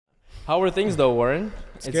How are things though, Warren?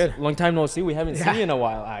 It's good. Long time no see. We haven't Yeah. seen you in a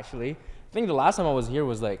while, actually. I think the last time I was here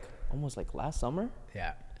was like almost like last summer.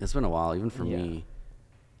 Yeah. It's been a while, even for Yeah. me.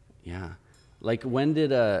 Yeah. Like when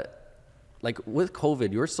did like with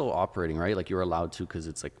COVID, you were still operating, right? Like you were allowed to because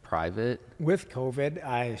it's like private. With COVID,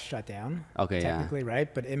 I shut down. Okay, yeah. Technically,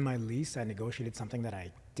 right? But in my lease, I negotiated something that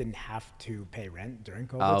I didn't have to pay rent during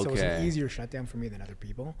COVID. So it was an Okay. easier shutdown for me than other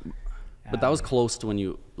people. But that was close to when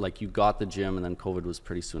you got the gym, and then COVID was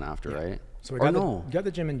pretty soon after, right? So we Or got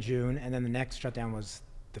the gym in June, and then the next shutdown was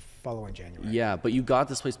the following January. Yeah, but you got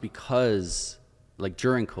this place because like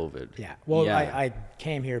during COVID. Yeah. Well, Yeah. I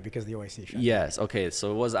came here because the OAC shut down. Yes. Okay.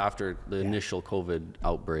 So it was after the initial COVID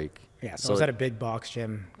outbreak. Yeah. So I was at a big box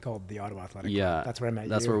gym called the Ottawa Athletic Club. Yeah. That's where I met you.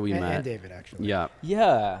 That's where we met. And David, actually. Yeah.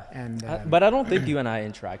 Yeah. And, but I don't think you and I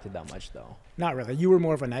interacted that much though. Not really. You were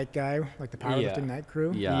more of a night guy, like the powerlifting Yeah. night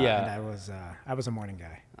crew. Yeah. Yeah. And I was a morning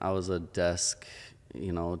guy. I was a desk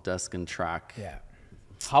and track. Yeah.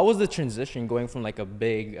 How was the transition going from like a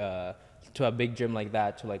big to a big gym like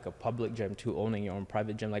that to like a public gym to owning your own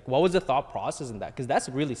private gym? Like, what was the thought process in that? Because that's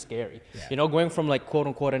really scary. Yeah. Going from like quote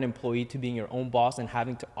unquote an employee to being your own boss and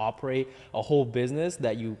having to operate a whole business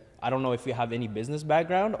that I don't know if you have any business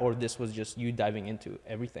background or this was just you diving into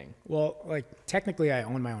everything. Well, like technically, I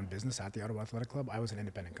own my own business at the Ottawa Athletic Club. I was an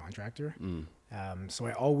independent contractor, so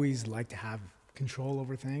I always like to have control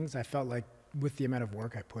over things. I felt like with the amount of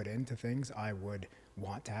work I put into things, I would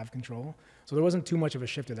want to have control. So there wasn't too much of a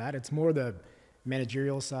shift to that. It's more the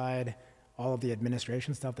managerial side, all of the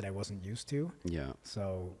administration stuff that I wasn't used to. Yeah.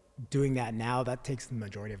 So doing that now, that takes the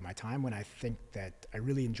majority of my time when I think that I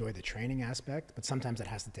really enjoy the training aspect, but sometimes it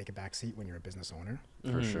has to take a back seat when you're a business owner.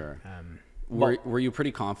 For sure. Um, Were you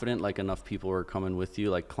pretty confident? Like enough people were coming with you,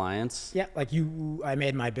 like clients? Yeah, like I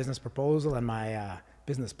made my business proposal and my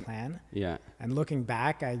business plan. Yeah. And looking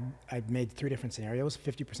back, I made 3 different scenarios.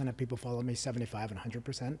 50% of people followed me, 75 and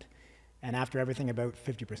 100%. And after everything, about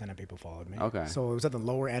 50% of people followed me. Okay. So it was at the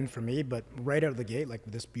lower end for me, but right out of the gate, like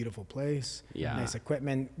this beautiful place, Yeah. nice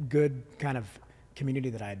equipment, good kind of community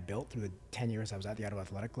that I had built through the 10 years I was at the Ottawa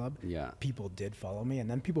Athletic Club. Yeah. People did follow me, and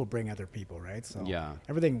then people bring other people, right? So Yeah.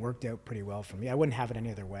 everything worked out pretty well for me. I wouldn't have it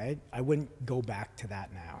any other way. I wouldn't go back to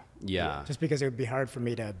that now. Yeah. Just because it would be hard for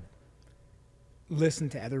me to listen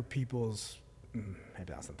to other people's, maybe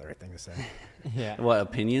that's not the right thing to say. Yeah. What,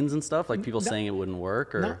 opinions and stuff? Like people No. saying it wouldn't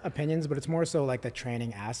work, or? Not opinions, but it's more so like the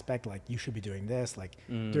training aspect, like you should be doing this, like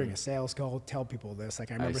during a sales call, tell people this.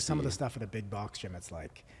 Like I remember some of the see. stuff at a big box gym, it's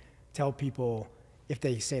like, tell people if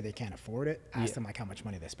they say they can't afford it, ask them like how much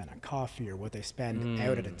money they spend on coffee or what they spend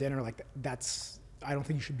out at a dinner. Like that's, I don't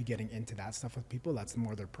think you should be getting into that stuff with people. That's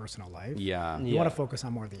more their personal life. Yeah. You want to focus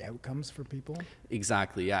on more of the outcomes for people.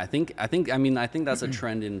 Exactly. Yeah. I think that's a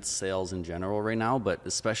trend in sales in general right now, but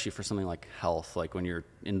especially for something like health, like when you're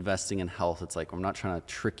investing in health, it's like, I'm not trying to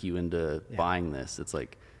trick you into buying this. It's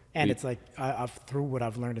like, And it's like, through what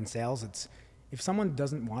I've learned in sales, it's, if someone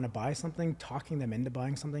doesn't want to buy something, talking them into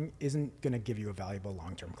buying something isn't going to give you a valuable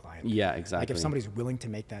long-term client. yeah, exactly. Like if somebody's willing to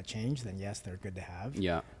make that change, then yes, they're good to have.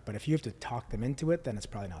 Yeah. But if you have to talk them into it, then it's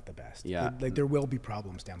probably not the best. Yeah. Like there will be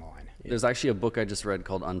problems down the line. There's actually a book I just read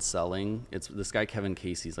called Unselling. It's this guy, Kevin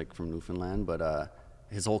Casey's like from Newfoundland, but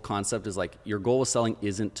his whole concept is like your goal with selling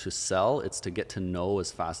isn't to sell, it's to get to know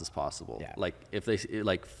as fast as possible. Yeah. Like if they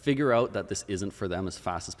like figure out that this isn't for them as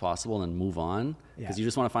fast as possible and then move on, because you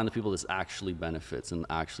just want to find the people this actually benefits and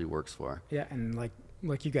actually works for. Yeah. And like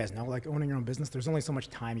you guys know, like owning your own business, there's only so much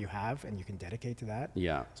time you have and you can dedicate to that.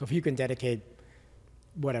 Yeah. So if you can dedicate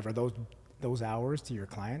whatever, those hours to your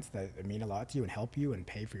clients that mean a lot to you and help you and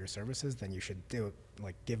pay for your services, then you should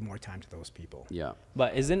give more time to those people. Yeah.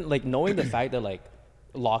 But isn't like knowing the fact that like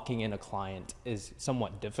locking in a client is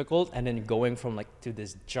somewhat difficult and then going from like to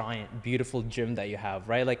this giant beautiful gym that you have,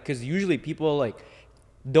 right? Like because usually people like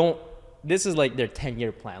don't, this is like their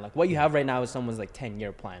 10-year plan. Like what you have right now is someone's like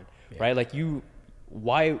 10-year plan, right? Like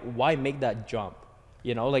why make that jump?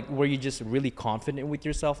 Like were you just really confident with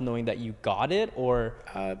yourself knowing that you got it, or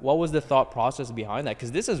what was the thought process behind that?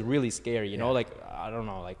 Because this is really scary, like I don't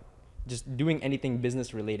know, like just doing anything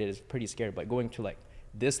business related is pretty scary, but going to like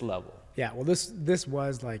this level. Yeah, well, this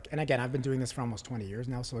was like, and again, I've been doing this for almost 20 years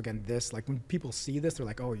now. So again, this, like when people see this, they're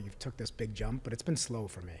like, oh, you've took this big jump, but it's been slow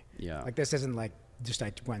for me. Yeah. Like this isn't like just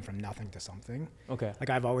I went from nothing to something. Okay. Like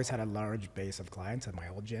I've always had a large base of clients at my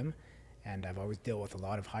old gym, and I've always dealt with a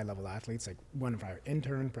lot of high level athletes. Like one of our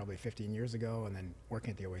intern probably 15 years ago, and then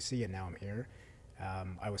working at the OAC, and now I'm here.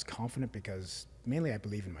 I was confident because mainly I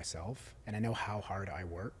believe in myself, and I know how hard I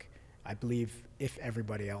work. I believe if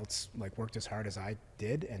everybody else like worked as hard as I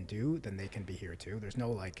did and do, then they can be here too. There's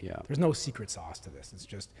no there's no secret sauce to this. It's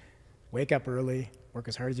just wake up early, work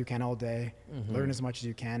as hard as you can all day, learn as much as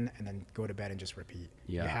you can, and then go to bed and just repeat.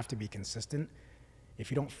 Yeah. You have to be consistent. If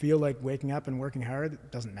you don't feel like waking up and working hard,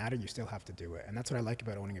 it doesn't matter. You still have to do it. And that's what I like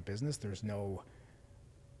about owning a business. There's no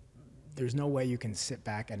way you can sit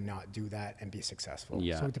back and not do that and be successful.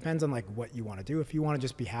 Yeah. So it depends on like what you want to do. If you want to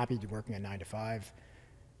just be happy working a 9 to 5,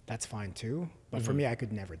 that's fine too. But for me, I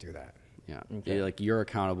could never do that. Yeah. Okay. Yeah, like you're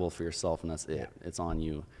accountable for yourself, and that's it. Yeah. It's on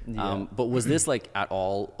you. Yeah. But was this like at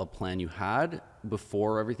all a plan you had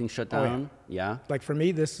before everything shut Oh, yeah. down? Yeah. Like for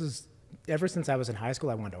me, this is ever since I was in high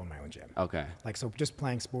school, I wanted to own my own gym. Okay. Like, so just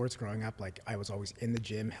playing sports growing up, like I was always in the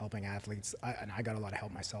gym helping athletes, and I got a lot of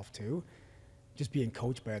help myself too. Just being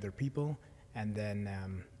coached by other people, and then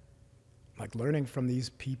like learning from these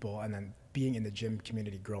people, and then being in the gym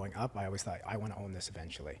community growing up, I always thought I want to own this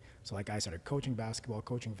eventually. So like I started coaching basketball,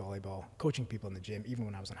 coaching volleyball, coaching people in the gym, even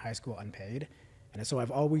when I was in high school, unpaid. And so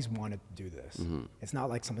I've always wanted to do this. It's not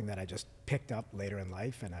like something that I just picked up later in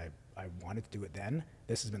life and I wanted to do it then.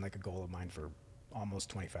 This has been like a goal of mine for almost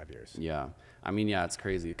 25 years. Yeah. I mean, yeah, it's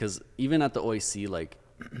crazy because even at the OAC, like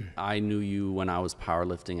I knew you when I was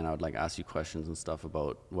powerlifting, and I would like ask you questions and stuff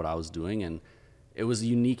about what I was doing. And it was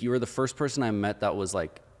unique. You were the first person I met that was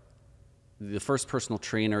like the first personal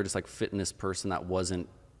trainer, just like fitness person that wasn't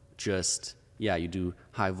just, yeah, you do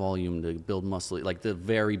high volume to build muscle, like the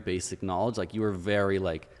very basic knowledge. Like you were very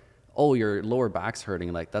like, oh, your lower back's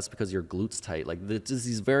hurting. Like that's because your glutes tight. Like just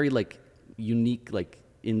these very like unique, like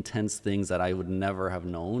intense things that I would never have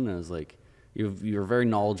known. And it was like, you're very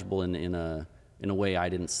knowledgeable in a way I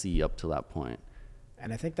didn't see up to that point.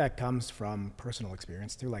 And I think that comes from personal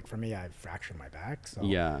experience too. Like for me, I fractured my back. So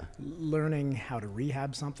Yeah. learning how to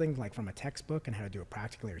rehab something like from a textbook and how to do it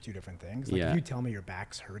practically are two different things. Like Yeah. if you tell me your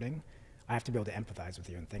back's hurting, I have to be able to empathize with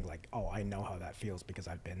you and think like, oh, I know how that feels because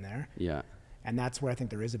I've been there. Yeah. And that's where I think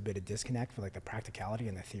there is a bit of disconnect for like the practicality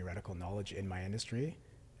and the theoretical knowledge in my industry.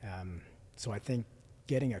 So I think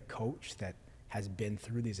getting a coach that has been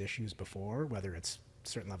through these issues before, whether it's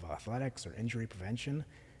certain level of athletics or injury prevention,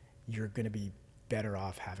 you're going to be better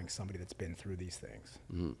off having somebody that's been through these things.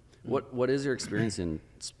 What is your experience in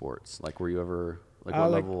sports? Like, were you ever like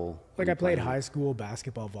what level? Like were I you played playing? high school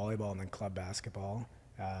basketball, volleyball, and then club basketball.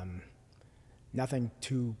 Nothing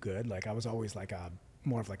too good. Like I was always like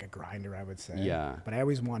more of like a grinder, I would say. Yeah. But I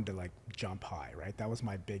always wanted to like jump high, right? That was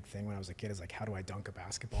my big thing when I was a kid. Is like, how do I dunk a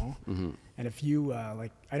basketball? And if you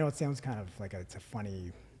like, I know it sounds kind of like it's a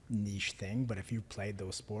funny niche thing, but if you played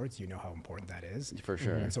those sports, you know how important that is. For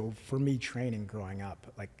sure. And so for me, training growing up,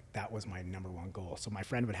 like that was my number one goal. So my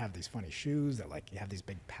friend would have these funny shoes that like you have these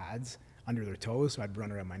big pads under their toes. So I'd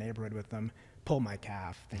run around my neighborhood with them, pull my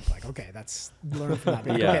calf, think like, okay, that's learn from that. Be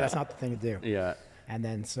like, Yeah. okay, that's not the thing to do. Yeah. And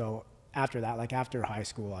then so after that, like after high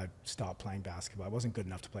school, I stopped playing basketball. I wasn't good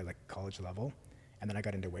enough to play like college level. And then I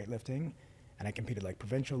got into weightlifting and I competed like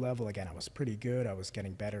provincial level. Again, I was pretty good. I was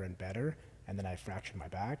getting better and better. And then I fractured my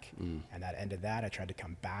back and that ended that. I tried to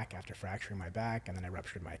come back after fracturing my back and then I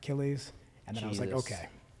ruptured my Achilles. And then I was like, Jesus.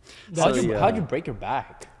 okay. How'd you break your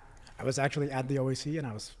back? I was actually at the OAC and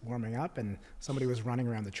I was warming up and somebody was running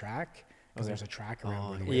around the track because there's a track around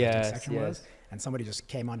where the weightlifting yes, section yes. was. And somebody just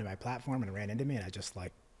came onto my platform and ran into me and I just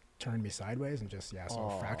like turned me sideways and just,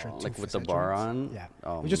 so fractured two Like with the facet bar joints. on? Yeah.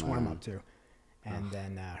 Oh, it was just warm man. up too. And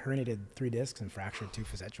then herniated 3 discs and fractured 2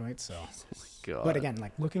 facet joints. So, God. but again,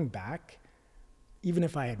 like looking back, even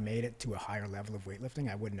if I had made it to a higher level of weightlifting,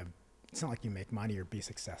 I wouldn't have, it's not like you make money or be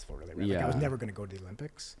successful really, right? Like I was Yeah. never going to go to the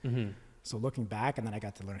Olympics. So looking back, and then I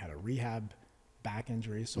got to learn how to rehab back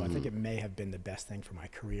injuries. So I think it may have been the best thing for my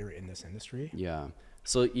career in this industry. Yeah.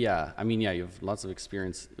 So yeah, I mean, yeah, you have lots of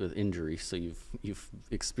experience with injury, so you've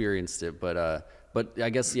experienced it. But I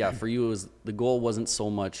guess yeah, for you, it was the goal wasn't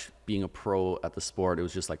so much being a pro at the sport. It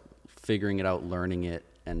was just like figuring it out, learning it,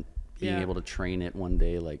 and being Yeah. able to train it one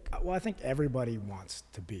day. Like Well, I think everybody wants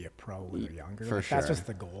to be a pro when they're younger. For Like, that's sure. just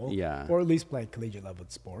the goal. Yeah. Or at least play collegiate level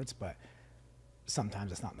sports, but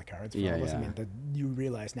sometimes it's not in the cards for Yeah, all of us. yeah. I mean, you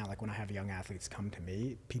realize now, like when I have young athletes come to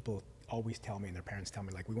me, people always tell me and their parents tell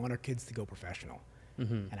me, like, we want our kids to go professional.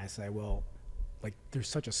 And I say, well, like there's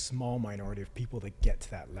such a small minority of people that get to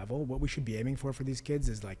that level. What we should be aiming for these kids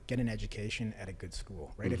is like get an education at a good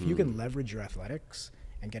school, right? If you can leverage your athletics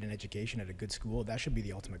and get an education at a good school, that should be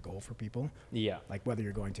the ultimate goal for people. Yeah. Like whether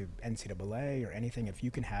you're going to NCAA or anything, if you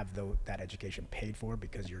can have that education paid for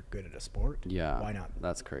because you're good at a sport, yeah, why not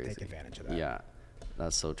That's crazy. take advantage of that? Yeah,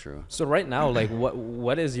 that's so true. So right now, like,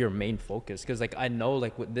 what is your main focus? Because like I know,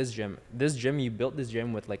 like with this gym, you built this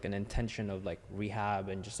gym with like an intention of like rehab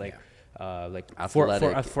and just like, like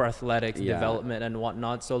Athletic. for athletics Yeah. development and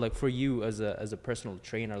whatnot. So like for you as a personal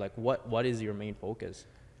trainer, like what is your main focus?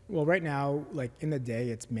 Well, right now, like in the day,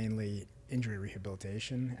 it's mainly injury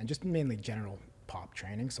rehabilitation and just mainly general pop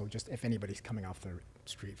training. So just if anybody's coming off the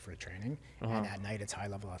street for training, and at night it's high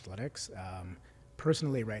level athletics.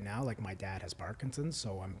 Personally, right now, like my dad has Parkinson's,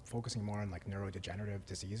 so I'm focusing more on like neurodegenerative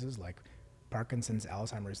diseases like Parkinson's,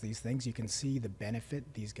 Alzheimer's, these things. You can see the benefit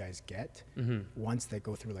these guys get once they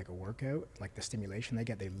go through like a workout, like the stimulation they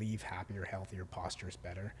get, they leave happier, healthier, postures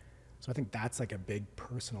better. So I think that's like a big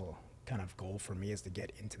personal kind of goal for me, is to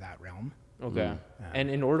get into that realm. Okay. And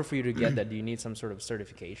in order for you to get that, do you need some sort of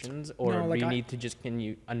certifications, or No, like do you need to just, can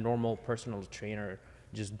you, a normal personal trainer,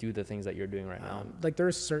 just do the things that you're doing right now? Like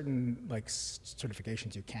there's certain like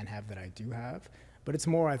certifications you can have that I do have, but it's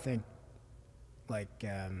more, I think, like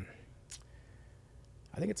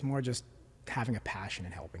I think it's more just having a passion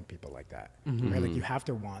in helping people like that. Right? Like you have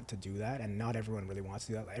to want to do that, and not everyone really wants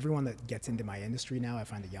to do that. Like, everyone that gets into my industry now, I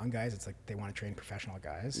find the young guys, it's like they want to train professional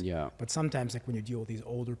guys. Yeah. But sometimes, like when you deal with these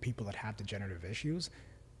older people that have degenerative issues,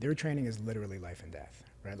 their training is literally life and death,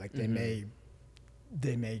 right? Like they may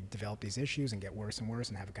develop these issues and get worse and worse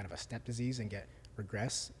and have a kind of a step disease and get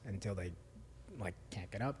regress until they like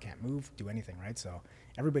can't get up, can't move, do anything, right? So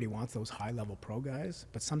everybody wants those high level pro guys,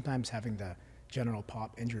 but sometimes having the general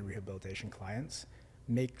pop injury rehabilitation clients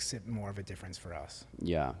makes it more of a difference for us.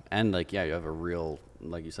 Yeah. And like, yeah, you have a real,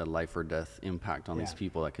 like you said, life or death impact on these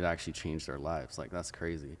people that could actually change their lives. Like that's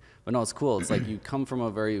crazy. But no, it's cool. It's like you come from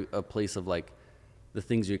a place of like the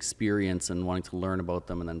things you experience and wanting to learn about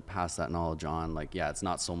them and then pass that knowledge on. Like, yeah, it's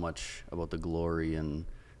not so much about the glory and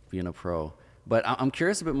being a pro, but I'm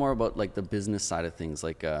curious a bit more about like the business side of things.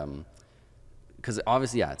 Like, because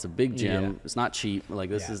obviously, yeah, it's a big gym. Yeah. It's not cheap. Like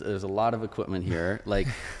there's a lot of equipment here. Like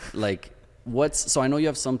so I know you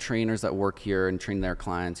have some trainers that work here and train their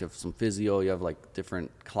clients. You have some physio, you have like different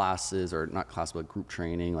classes, or not class, but group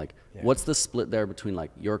training. Like what's the split there between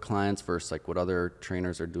like your clients versus like what other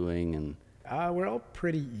trainers are doing? And we're all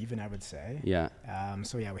pretty even, I would say. yeah.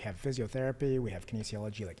 So yeah, we have physiotherapy, we have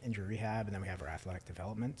kinesiology, like injury rehab, and then we have our athletic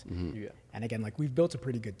development. Yeah. And again, like we've built a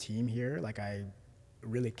pretty good team here. Like I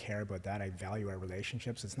really care about that. I value our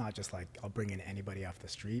relationships. It's not just like I'll bring in anybody off the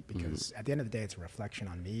street, because at the end of the day, it's a reflection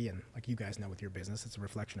on me. And like you guys know with your business, it's a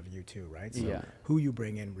reflection of you too, right? So who you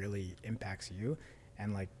bring in really impacts you.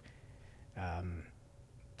 And like,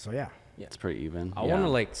 so yeah. It's pretty even. I want to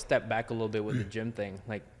like step back a little bit with the gym thing.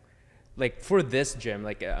 Like for this gym,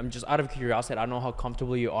 like I'm just out of curiosity, I don't know how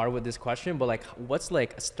comfortable you are with this question, but like what's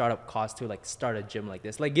like a startup cost to like start a gym like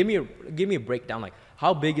this? Like give me a breakdown, like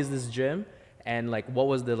how big is this gym, and like what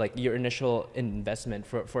was the like your initial investment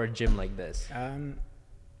for a gym like this?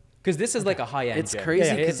 Because this is like a high-end It's gym. crazy.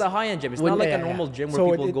 It's a high-end gym. It's not like a normal gym where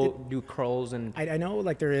So people it- go do curls and I know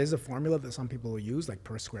like there is a formula that some people will use, like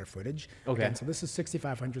per square footage. Okay. And so this is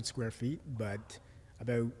 6,500 square feet, but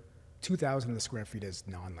about 2,000 of the square feet is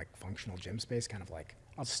like functional gym space, kind of like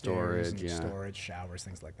upstairs, Storage, and yeah. storage, showers,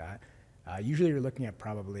 things like that. Usually you're looking at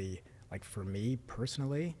probably, like for me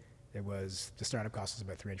personally, the startup cost was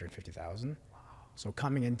about 350,000. So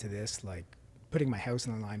coming into this, like putting my house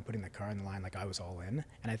in the line, putting the car in the line, like I was all in.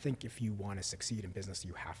 And I think if you want to succeed in business,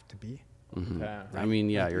 you have to be. Okay. I mean,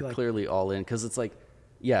 yeah, Like- you're like- clearly all in, because it's like,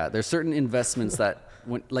 yeah, there's certain investments that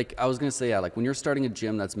when, like I was gonna say, yeah, like when you're starting a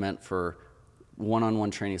gym that's meant for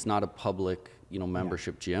one-on-one training, it's not a public,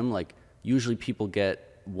 membership gym. Like usually people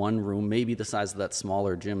get one room, maybe the size of that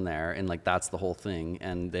smaller gym there, and like that's the whole thing.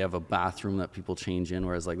 And they have a bathroom that people change in,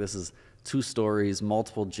 whereas like this is 2 stories,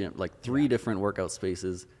 multiple gym, like 3 different workout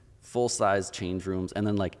spaces, full-size change rooms, and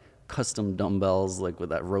then like custom dumbbells like with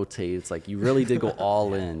that rotates. Like you really did go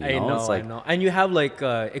all in. I know, It's like, I know. And you have like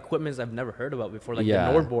equipments I've never heard about before, like Yeah.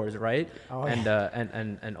 the Nord boards, right? Oh,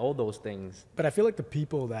 and all those things. But I feel like the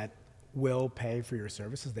people that will pay for your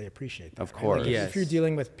services, they appreciate that. Of right? course. Like if Yes. you're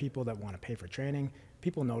dealing with people that want to pay for training,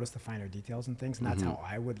 people notice the finer details and things, and that's how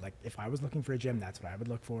I would, like, if I was looking for a gym, that's what I would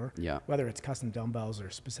look for. Yeah. Whether it's custom dumbbells or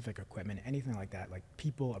specific equipment, anything like that, like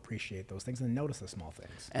people appreciate those things and notice the small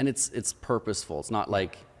things. and it's purposeful. It's not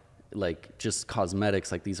like just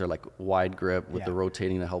cosmetics. Like these are like wide grip with the Yeah.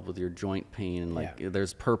 rotating to help with your joint pain, and like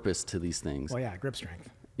there's purpose to these things. Well, yeah, grip strength.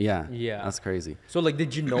 Yeah, Yeah. that's crazy. So like,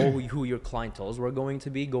 did you know who your clientels were going to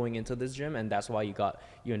be going into this gym, and that's why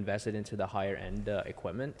you invested into the higher end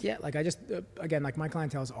equipment? Yeah, like I just, again, like my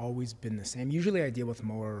clientele has always been the same. Usually I deal with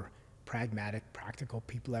more pragmatic, practical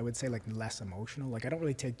people, I would say, like less emotional. Like I don't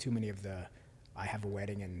really take too many of the, I have a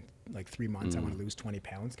wedding in like 3 months, I want to lose 20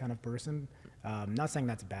 pounds kind of person. Not saying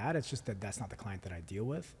that's bad, it's just that that's not the client that I deal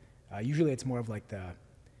with. Usually it's more of like the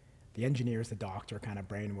engineers, the doctor kind of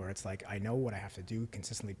brain, where it's like, I know what I have to do,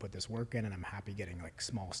 consistently put this work in, and I'm happy getting like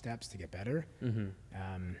small steps to get better.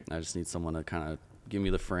 I just need someone to kind of give me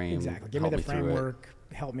the frame. Exactly. Give me help the through it. framework,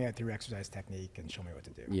 help me out through exercise technique, and show me what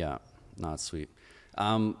to do. Yeah, no, it's sweet.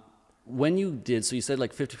 When you did, so you said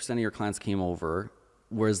like 50% of your clients came over.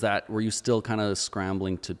 Were you still kind of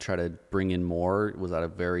scrambling to try to bring in more? Was that a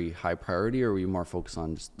very high priority, or were you more focused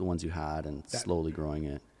on just the ones you had and slowly growing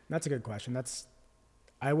it? That's a good question.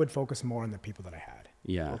 I would focus more on the people that I had.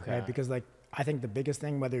 Yeah. Okay. Right? Because like, I think the biggest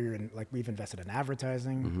thing, whether you're in, like, we've invested in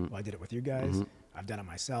advertising, well, I did it with you guys, I've done it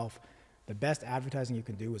myself. The best advertising you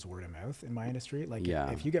can do is word of mouth in my industry. Like,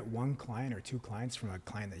 if you get one client or two clients from a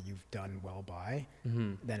client that you've done well by,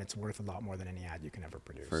 then it's worth a lot more than any ad you can ever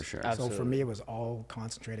produce. For sure. Absolutely. So for me, it was all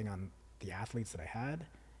concentrating on the athletes that I had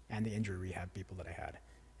and the injury rehab people that I had.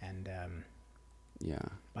 And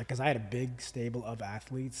like, because I had a big stable of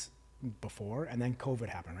athletes before, and then COVID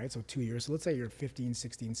happened, right? So 2 years. So let's say you're a 15,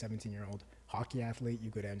 16, 17-year-old hockey athlete. You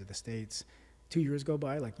go down to the States. 2 years go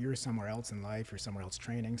by, like, you're somewhere else in life, you're somewhere else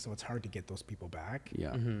training, so it's hard to get those people back.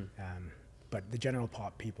 Yeah. But the general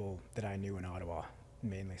pop people that I knew in Ottawa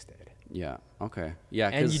mainly stayed. Yeah. Okay. Yeah.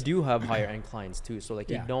 And you do have higher end clients too, so like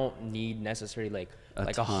you don't need necessarily like A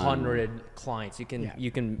 100 clients. You can Yeah.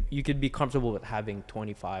 you could be comfortable with having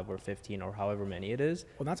 25 or 15 or however many it is.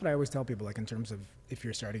 Well, that's what I always tell people, like, in terms of if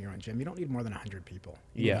you're starting your own gym, you don't need more than 100 people.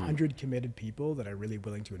 You Yeah. need 100 committed people that are really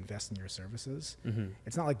willing to invest in your services.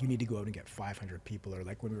 It's not like you need to go out and get 500 people, or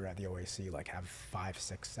like when we were at the OAC, like have 5,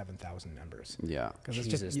 6, 7,000 members. Yeah. Because it's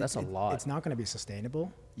Jesus, just, that's a lot. It's not going to be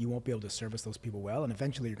sustainable. You won't be able to service those people well, and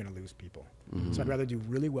eventually you're going to lose people. So I'd rather do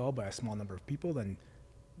really well by a small number of people than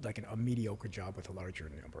like a mediocre job with a larger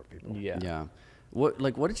number of people. Yeah. Yeah. What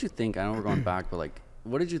did you think? I know we're going back, but like,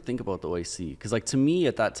 what did you think about the OAC? Because like, to me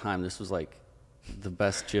at that time, this was like the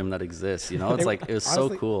best gym that exists. You know, it's like, it was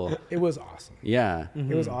Honestly, so cool. It was awesome. Yeah.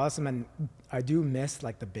 It was awesome, and I do miss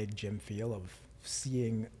like the big gym feel of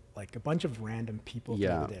seeing like a bunch of random people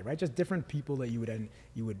throughout the day, right? Just different people that you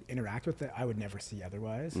would interact with that I would never see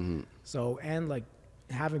otherwise. So, and like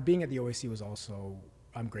being at the OAC was also,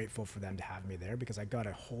 I'm grateful for them to have me there, because I got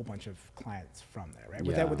a whole bunch of clients from there, right?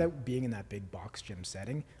 Yeah. Without being in that big box gym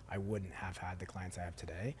setting, I wouldn't have had the clients I have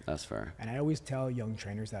today. That's fair. And I always tell young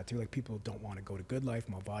trainers that too. Like, people don't want to go to Good Life,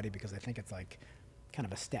 Movati, because I think it's like kind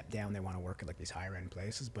of a step down. They want to work at like these higher end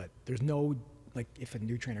places, but there's no, like, if a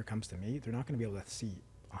new trainer comes to me, they're not going to be able to see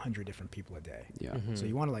 100 different people a day. Yeah. So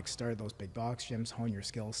you want to like start those big box gyms, hone your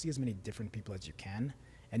skills, see as many different people as you can,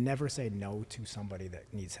 and never say no to somebody that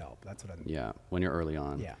needs help. That's what I'm. Yeah. When you're early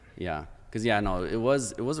on. Yeah. Yeah. Cause no, it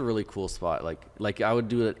was a really cool spot. Like I would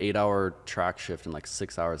do an 8-hour track shift in like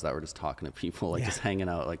 6 hours that were just talking to people, like just hanging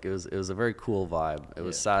out. Like it was a very cool vibe. It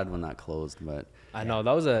was sad when that closed, but I know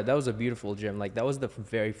that was a beautiful gym. Like that was the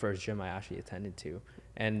very first gym I actually attended to,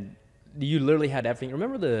 and you literally had everything.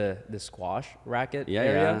 Remember the squash racket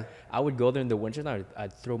area? Yeah. I would go there in the winter and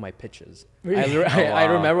I'd throw my pitches. Really? I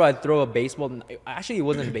remember I'd throw a baseball. Actually, it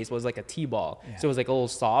wasn't a baseball. It was like a T-ball. Yeah. So it was like a little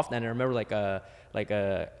soft. And I remember like a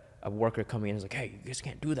worker coming in and was like, "Hey, you guys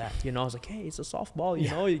can't do that." You know, I was like, "Hey, it's a softball." You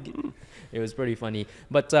know, it was pretty funny.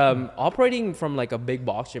 But operating from like a big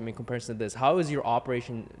box gym in comparison to this, how is your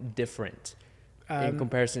operation different in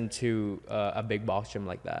comparison to a big box gym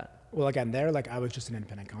like that? Well, again, there, like, I was just an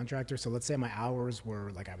independent contractor. So let's say my hours were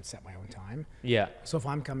like, I would set my own time. Yeah. So if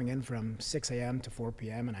I'm coming in from 6 a.m. to 4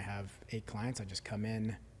 p.m. and I have 8 clients, I just come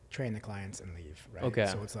in, train the clients, and leave, right? Okay.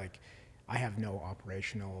 So it's like, I have no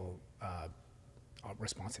operational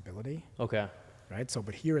responsibility. Okay. Right. So,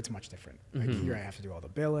 but here it's much different. Like, here I have to do all the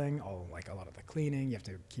billing, a lot of the cleaning. You have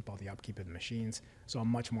to keep all the upkeep of the machines. So I'm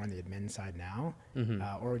much more on the admin side now,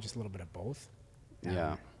 or just a little bit of both.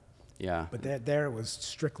 Yeah. But there it was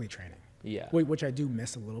strictly training. Yeah. Which I do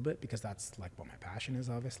miss a little bit, because that's like what my passion is,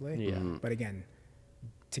 obviously. Yeah. But again,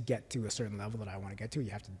 to get to a certain level that I want to get to, you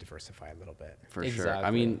have to diversify a little bit. For sure. Exactly. I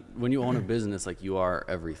mean, when you own a business, like, you are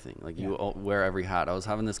everything. Like, you wear every hat. I was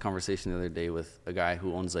having this conversation the other day with a guy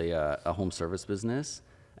who owns a home service business,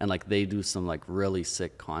 and like they do some like really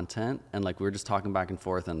sick content, and like we were just talking back and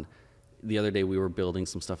forth. And the other day we were building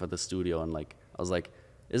some stuff at the studio, and like I was like,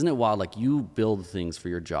 isn't it wild? Like, you build things for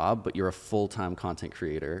your job, but you're a full-time content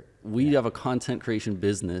creator. We have a content creation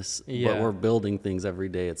business, but we're building things every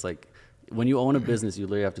day. It's like, when you own a business, you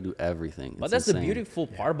literally have to do everything. But It's that's insane. the beautiful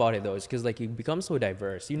part about it, though, is because like you become so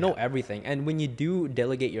diverse. You know everything, and when you do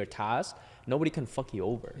delegate your task, nobody can fuck you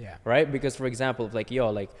over. Yeah. Right? Because for example, if like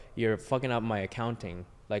you're fucking up my accounting.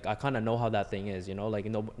 Like, I kind of know how that thing is, you know, like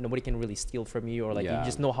nobody can really steal from you, or like you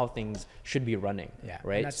just know how things should be running. Yeah.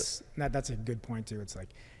 Right. And that's a good point too. It's like,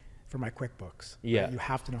 for my QuickBooks, Yeah. right, you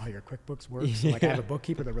have to know how your QuickBooks works. So like, I have a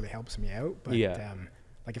bookkeeper that really helps me out, but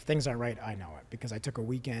like, if things aren't right, I know it, because I took a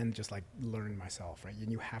weekend just like learning myself, right? And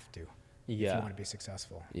you have to if you want to be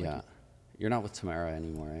successful. Yeah. You're not with Tamara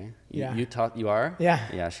anymore, eh? Yeah. You are? Yeah.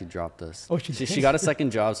 Yeah, she dropped us. Oh, she did? She got a second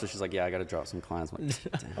job, so she's like, yeah, I got to drop some clients. I'm like,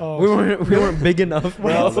 damn. Oh, We weren't big enough,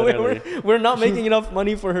 bro. No, we literally. we're not making enough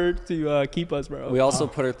money for her to keep us, bro. We also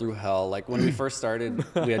put her through hell. Like when we first started,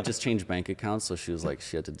 we had just changed bank accounts, so she was like,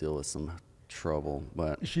 she had to deal with some trouble,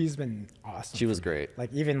 but she's been awesome. she was great.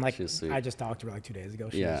 Like even like She was sweet. I just talked to her like 2 days ago.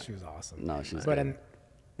 She was awesome. No, she's but good. and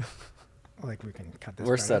like we can cut this.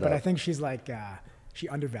 We're part set out, but I up. think she's like she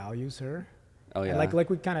undervalues her. Oh, yeah? And like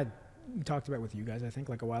we kind of talked about with you guys, I think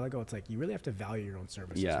like a while ago. It's like you really have to value your own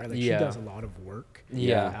services, Yeah. right? Like Yeah. she does a lot of work.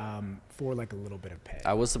 Yeah. For like a little bit of pay.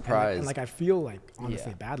 I was And, surprised. like I feel like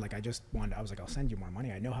honestly Yeah. bad. Like I was like, I'll send you more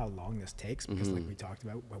money. I know how long this takes because like we talked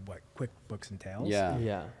about what QuickBooks entails. Mm-hmm. Yeah.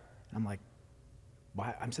 Yeah. I'm like,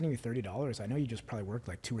 why? I'm sending you $30. I know you just probably worked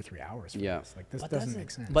like 2 or 3 hours for Yeah. this. Like this But doesn't that's make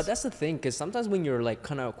sense. But that's the thing, because sometimes when you're like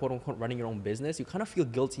kind of quote unquote running your own business, you kind of feel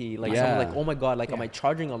guilty. Like Yeah. someone's like, oh my god, like am Yeah. I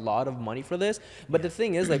charging a lot of money for this? But the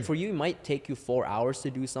thing is, like for you, it might take you 4 hours to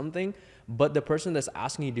do something, but the person that's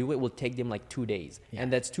asking you to do it will take them like 2 days, Yeah.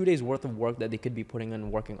 and that's 2 days worth of work that they could be putting in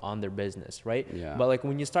working on their business, right? Yeah. But like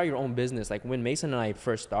when you start your own business, like when Mason and I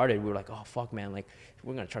first started, we were like, oh fuck, man, like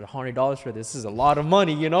we're gonna charge $100 for this. This is a lot of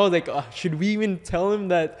money, you know? Like, should we even tell him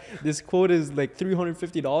that this quote is like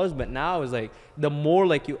 $350? But now it's like the more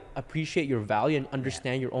like you appreciate your value and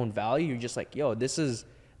understand your own value, you're just like, yo, this is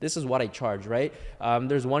what I charge, right?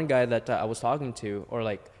 There's one guy that I was talking to, or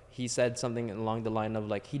like he said something along the line of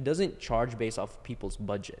like he doesn't charge based off people's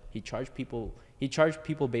budget. He charged people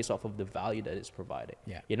based off of the value that is providing.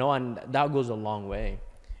 Yeah. You know, and that goes a long way.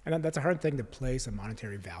 And that's a hard thing to place a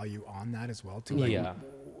monetary value on that as well too. Like Yeah.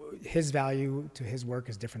 his value to his work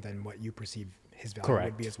is different than what you perceive his value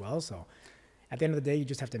would be Correct. as well. So at the end of the day, you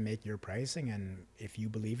just have to make your pricing, and if you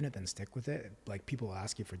believe in it, then stick with it. Like people will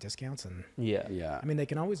ask you for discounts, and Yeah. Yeah. I mean they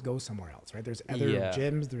can always go somewhere else, right? There's other Yeah.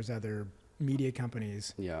 gyms, there's other media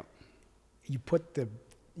companies. Yeah. You put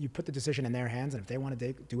the decision in their hands, and if they want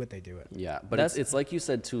to do it, they do it. Yeah, but That's- it's like you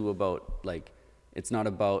said too about like it's not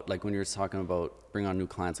about like when you're talking about bring on new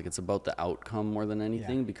clients, like it's about the outcome more than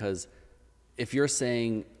anything. Yeah. Because if you're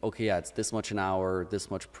saying, okay, yeah, it's this much an hour,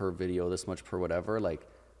 this much per video, this much per whatever, like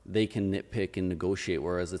they can nitpick and negotiate.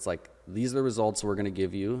 Whereas it's like these are the results we're gonna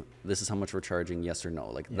give you. This is how much we're charging, yes or no.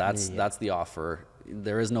 Like that's the offer.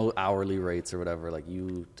 There is no hourly rates or whatever. Like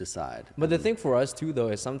you decide. But the thing for us too, though,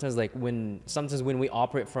 is sometimes when we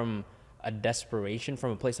operate from a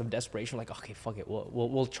place of desperation, like okay, fuck it,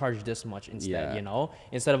 we'll charge this much instead, Yeah. you know,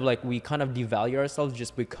 instead of like we kind of devalue ourselves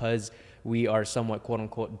just because we are somewhat quote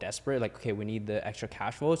unquote desperate, like okay, we need the extra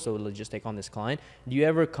cash flow, so let's just take on this client. Do you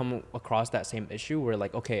ever come across that same issue where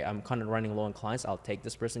like okay, I'm kind of running low on clients, I'll take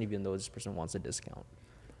this person even though this person wants a discount?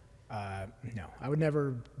 No, I would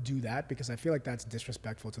never do that because I feel like that's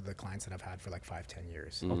disrespectful to the clients that I've had for like 5-10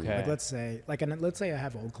 years. Okay. Like let's say I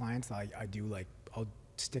have old clients that I do like, I'll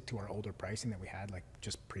stick to our older pricing that we had like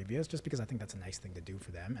just previous, just because I think that's a nice thing to do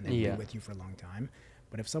for them and they've been with you for a long time.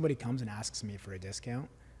 But if somebody comes and asks me for a discount,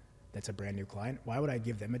 that's a brand new client, why would I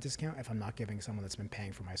give them a discount if I'm not giving someone that's been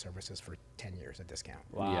paying for my services for 10 years a discount?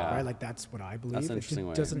 Wow. Yeah. Right? Like that's what I believe. That's an It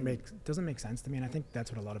interesting way. doesn't make sense to me, and I think that's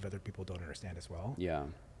what a lot of other people don't understand as well. Yeah.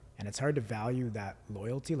 And it's hard to value that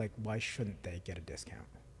loyalty. Like, why shouldn't they get a discount?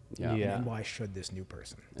 Yeah. Yeah. And why should this new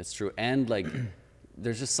person? It's true. And like,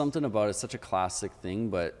 there's just something about it, such a classic thing,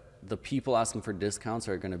 but the people asking for discounts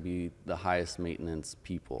are going to be the highest maintenance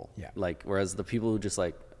people. Yeah. Like, whereas the people who just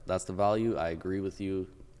like, that's the value, I agree with you,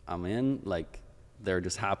 I'm in, like, they're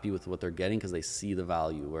just happy with what they're getting because they see the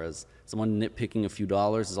value. Whereas someone nitpicking a few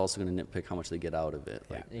dollars is also going to nitpick how much they get out of it.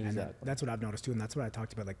 Like, And Exactly. that's what I've noticed too. And that's what I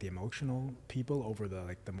talked about, like the emotional people over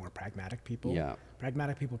the more pragmatic people. Yeah.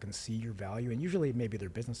 Pragmatic people can see your value, and usually maybe they're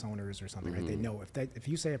business owners or something, right? They know if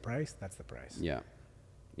you say a price, that's the price. Yeah.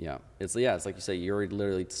 Yeah. It's like you say, you're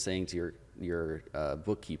literally saying to your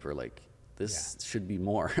bookkeeper, like, this should be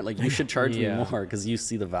more. Like, you should charge me more because you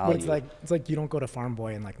see the value. But it's like you don't go to Farm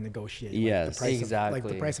Boy and like negotiate Yes. the price Exactly. of,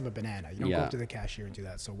 like the price of a banana. You don't go Yeah. up to the cashier and do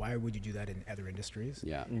that. So why would you do that in other industries?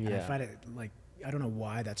 Yeah. And I Yeah. find it like, I don't know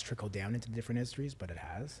why that's trickled down into different industries, but it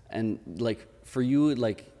has. And like for you,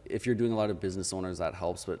 like if you're doing a lot of business owners, that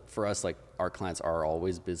helps. But for us, like our clients are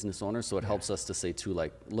always business owners. So it helps us to say too,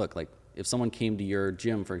 like, look, like if someone came to your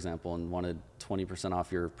gym, for example, and wanted 20%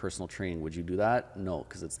 off your personal training, would you do that? No,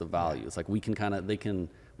 because it's the value. It's like we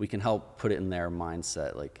can help put it in their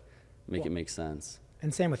mindset, like make it make sense.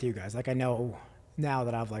 And same with you guys. Like I know now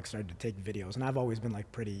that I've like started to take videos, and I've always been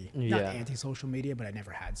like pretty not Yeah. anti-social media, but I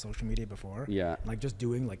never had social media before. Yeah. Like just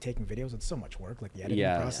doing like taking videos, it's so much work. Like the editing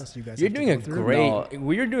Yeah. process you guys. You're have to doing a go through. great. No.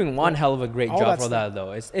 Well, you're doing one hell of a great all job that for stuff- that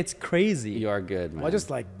though. It's crazy. You are good, man. Well, I just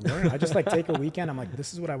like learn. I just like take a weekend. I'm like,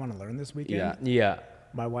 this is what I want to learn this weekend. Yeah. Yeah.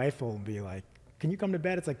 My wife will be like, can you come to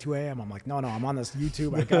bed? It's like 2 a.m. I'm like, no, I'm on this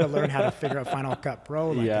YouTube. I gotta learn how to figure out Final Cut Pro.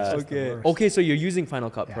 Like, Yeah. it's just the Okay. worst. Okay, so you're using Final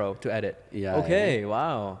Cut Yeah. Pro to edit. Yeah, Okay.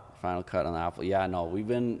 Wow. Final Cut on the Apple. Yeah, no, we've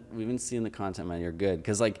been seeing the content, man. You're good,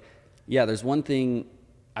 because like, yeah, there's one thing.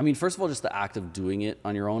 I mean, first of all, just the act of doing it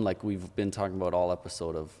on your own. Like we've been talking about all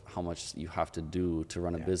episode of how much you have to do to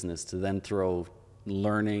run a business. To then throw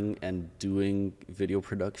learning and doing video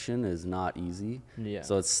production is not easy. Yeah.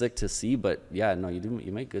 So it's sick to see, but yeah, no, you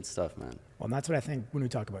make good stuff, man. Well, and that's what I think when we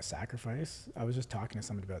talk about sacrifice. I was just talking to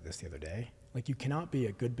somebody about this the other day. Like, you cannot be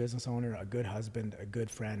a good business owner, a good husband, a good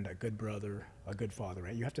friend, a good brother, a good father,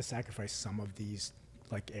 right? You have to sacrifice some of these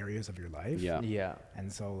like areas of your life. Yeah. Yeah.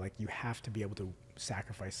 And so like you have to be able to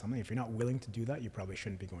sacrifice something. If you're not willing to do that, you probably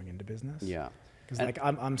shouldn't be going into business. Yeah. Because And- like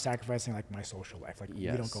I'm sacrificing like my social life. Like we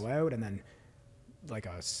don't Yes. go out, and then like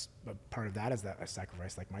a part of that is that I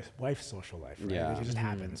sacrifice like my wife's social life. Right? Yeah. It just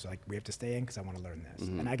happens. Like we have to stay in because I want to learn this,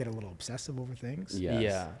 and I get a little obsessive over things. Yes.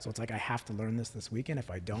 Yeah. So it's like I have to learn this weekend.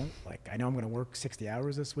 If I don't, like I know I'm going to work 60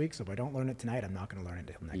 hours this week. So if I don't learn it tonight, I'm not going to learn it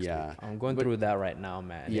until next Yeah. week. I'm going through that right now,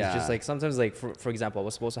 man. It's Yeah. just like sometimes, like for example, I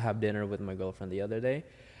was supposed to have dinner with my girlfriend the other day.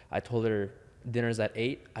 I told her dinner's at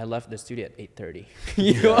 8. I left the studio at 8:30.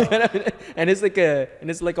 You know, and it's like a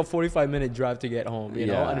 45-minute drive to get home. You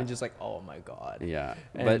know, Yeah. and I'm just like, oh my god. Yeah,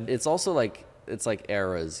 And- but it's also like it's like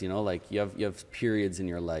eras, you know. Like you have periods in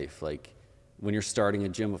your life. Like when you're starting a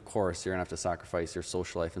gym, of course, you're gonna have to sacrifice your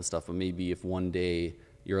social life and stuff. But maybe if one day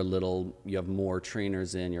you have more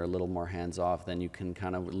trainers in, you're a little more hands off, then you can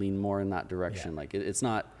kind of lean more in that direction. Yeah. Like it's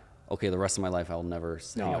not okay. The rest of my life, I'll never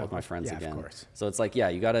hang out with my friends yeah, of again. course. So it's like, yeah,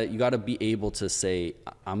 you gotta be able to say,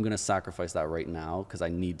 I'm gonna sacrifice that right now because I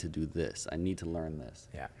need to do this. I need to learn this.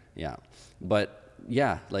 Yeah. Yeah, but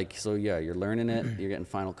yeah, like so. Yeah, you're learning it. You're getting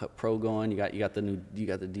Final Cut Pro going. You got the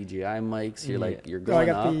DJI mics. You're like you're Oh, I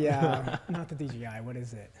going got up. the not the DJI. What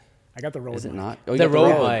is it? I got the Rode. Is it mic. not? Oh, you The got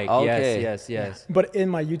Rode mic. Okay. Yes. But in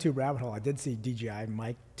my YouTube rabbit hole, I did see DJI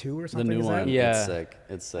mic 2 or The something. new is that? one. Yeah. It's sick.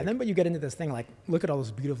 It's sick. And then, but you get into this thing like, look at all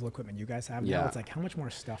this beautiful equipment you guys have now. Yeah. It's like, how much more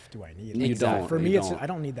stuff do I need? You Like, don't. For You me, don't. I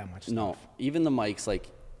don't need that much stuff. No, even the mics, like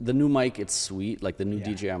the new mic, it's sweet. Like the new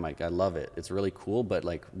Yeah. DJI mic, I love it. It's really cool. But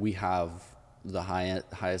like we have the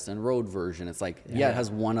highest end Rode version. It's like yeah, it has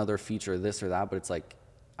one other feature, this or that, but it's like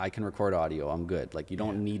I can record audio. I'm good. Like you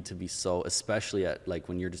don't need to be so, especially at like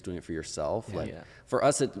when you're just doing it for yourself. Like Yeah. for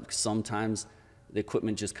us, it sometimes the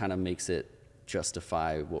equipment just kind of makes it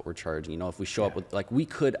justify what we're charging. You know, if we show up with like we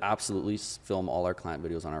could absolutely film all our client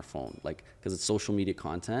videos on our phone, like because it's social media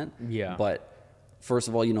content. Yeah. But first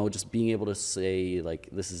of all, you know, just being able to say like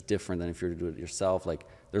this is different than if you're to do it yourself. Like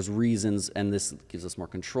there's reasons, and this gives us more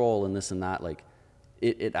control, and this and that. Like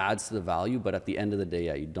it adds to the value, but at the end of the day,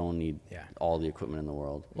 yeah, you don't need all the equipment in the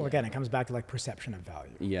world. Well, again, it comes back to like perception of value.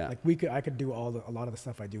 Yeah. Like I could do a lot of the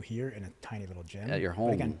stuff I do here in a tiny little gym. At your But home.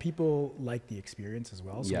 again, people like the experience as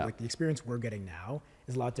well. So Yeah. like the experience we're getting now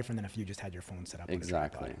is a lot different than if you just had your phone set up.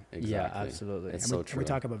 Exactly. On a tripod. Exactly. Yeah, absolutely. It's And so we, true. we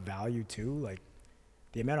talk about value too. Like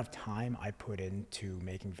the amount of time I put into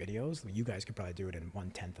making videos, you guys could probably do it in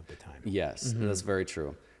 1/10 of the time. Yes, that's very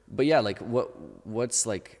true. But yeah, like what's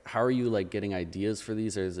like, how are you like getting ideas for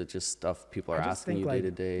these, or is it just stuff people are I just asking think you like, day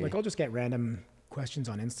to day? Like I'll just get random questions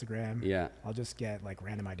on Instagram. Yeah. I'll just get like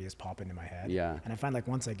random ideas pop into my head. Yeah. And I find like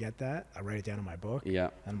once I get that, I write it down in my book. Yeah.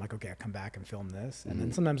 And I'm like, okay, I'll come back and film this. And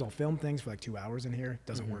then sometimes I'll film things for like 2 hours in here. It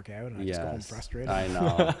doesn't work out. And I just go home Yes, frustrated. I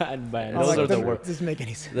know. And man, I'm those like, are the doesn't- worst. doesn't make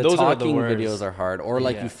any sense. The Those are the talking worst. videos are hard, or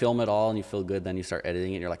like Yeah. you film it all and you feel good, then you start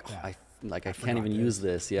editing it, and you're like, oh, Yeah. I can't forgot even this. use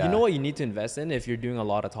this. Yeah. You know what you need to invest in if you're doing a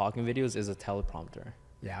lot of talking videos is a teleprompter.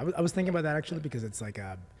 Yeah, I was thinking about that actually because it's like,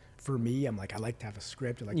 for me, I'm like, I like to have a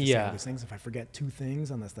script. I like to say Yeah. all these things. If I forget 2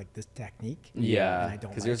 things on this technique, Yeah. and I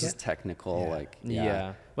don't because like yours it, is technical. Yeah. Like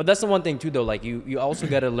Yeah. But that's the one thing too though, like you also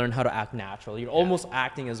got to learn how to act natural. You're almost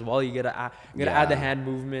acting as well. You got to add the Yeah. hand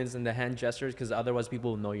movements and the hand gestures, because otherwise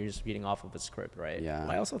people will know you're just reading off of a script, right? Yeah.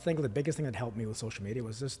 I also think the biggest thing that helped me with social media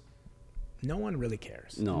was just no one really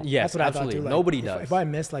cares. No. Yes, That's what I thought absolutely. too. Like, Nobody if, does. If I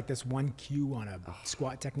miss like this one cue on a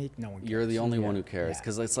squat technique, no one cares. You're the only one Yeah. who cares, Yeah.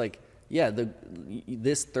 because it's like, yeah,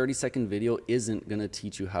 this 30-second video isn't gonna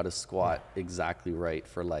teach you how to squat exactly right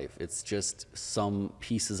for life. It's just some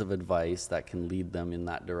pieces of advice that can lead them in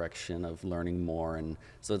that direction of learning more. And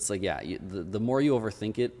so it's like, yeah, the more you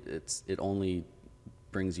overthink it, it only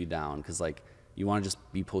brings you down, because like you want to just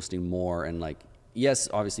be posting more and like yes,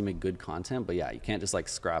 obviously make good content, but yeah, you can't just like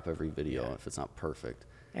scrap every video if it's not perfect.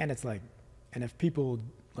 And it's like, and if people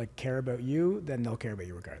like care about you, then they'll care about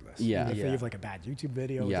you regardless. Yeah. Even if Yeah. you have like a bad YouTube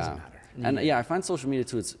video, it doesn't matter. And yeah, I find social media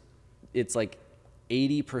too, it's like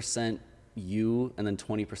 80% you and then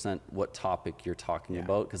 20% what topic you're talking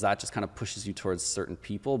about, because that just kind of pushes you towards certain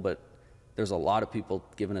people. But there's a lot of people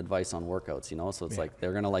giving advice on workouts, you know, so it's like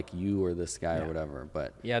they're gonna like you or this guy or whatever.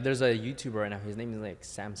 But Yeah, there's a YouTuber right now. His name is like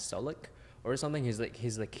Sam Sulek or something.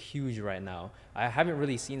 He's like huge right now. I haven't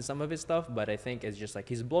really seen some of his stuff, but I think it's just like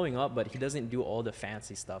he's blowing up, but he doesn't do all the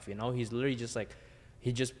fancy stuff, you know. He's literally just like,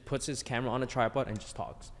 he just puts his camera on a tripod and just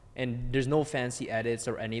talks. And there's no fancy edits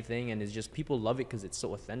or anything, and it's just people love it because it's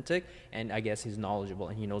so authentic, and I guess he's knowledgeable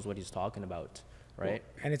and he knows what he's talking about, right?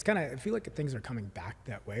 Well, and it's kind of, I feel like things are coming back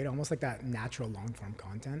that way, almost like that natural long form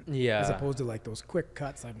content. Yeah. As opposed to like those quick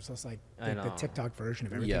cuts. I'm just like I the know. TikTok version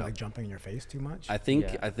of everything like jumping in your face too much. I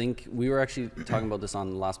think we were actually talking about this on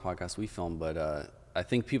the last podcast we filmed, but I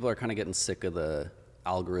think people are kind of getting sick of the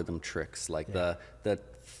algorithm tricks, like the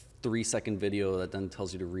 3-second video that then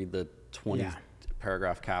tells you to read the 20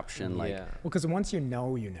 paragraph caption. Like, well, because once you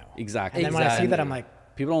know, you know. exactly. And then when I see that, I'm like,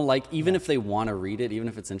 people don't like, even if they want to read it, even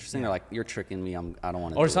if it's interesting, they're like, you're tricking me. I don't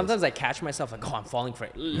want to. Or sometimes I catch myself like, oh, I'm falling for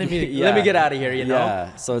it. Let me get out of here, you know?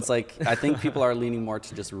 Yeah. So it's like, I think people are leaning more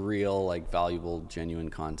to just real, like valuable, genuine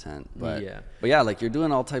content. But yeah, like you're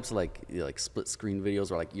doing all types of like split screen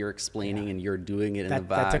videos where like you're explaining and you're doing it in the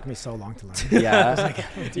back. That took me so long to learn. Yeah.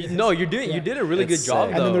 No, you did a really good job,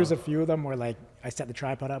 sick. though. And then there's a few of them where like I set the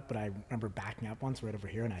tripod up, but I remember backing up once right over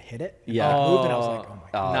here and I hit it. And Yeah. it moved and I was like, oh my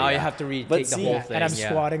god. Now you have to retake the whole thing. And I'm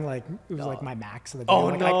squatting like it was like my max of the day. Oh,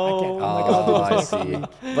 like, no. I can't. Oh, I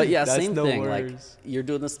see. But yeah, That's same the thing. Like worst. you're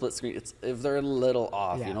doing the split screen. It's if they're a little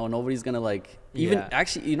off, you know, nobody's gonna like even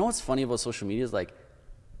actually. You know what's funny about social media is like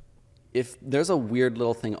if there's a weird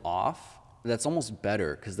little thing off, that's almost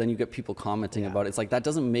better because then you get people commenting about it. It's like that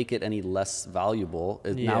doesn't make it any less valuable.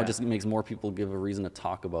 It now just makes more people give a reason to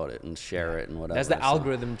talk about it and share it and whatever. That's the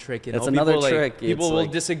algorithm trick, you know. That's another people, trick. Like, people It's will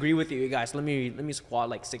like, disagree with you. Guys, let me squat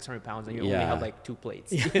like 600 pounds and you only have like 2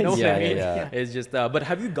 plates. You know what Yeah, I mean? yeah. It's just. But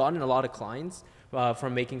have you gotten a lot of clients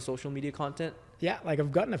from making social media content? Yeah, like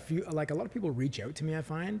I've gotten a few, like a lot of people reach out to me, I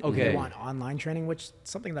find. Okay. They want online training, which is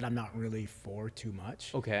something that I'm not really for too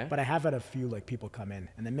much. Okay. But I have had a few like people come in.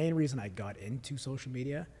 And the main reason I got into social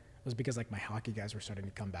media was because like my hockey guys were starting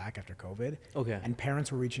to come back after COVID. Okay. And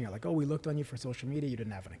parents were reaching out like, oh, we looked on you for social media, you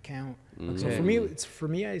didn't have an account. So Okay. for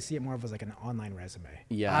me, I see it more of as like an online resume.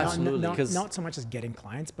 Yeah, Not- absolutely. Not so much as getting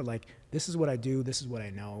clients, but like, this is what I do, this is what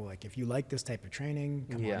I know. Like if you like this type of training,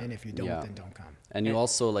 come on in. If you don't, then don't come. And you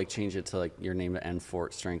also like change it to like your name to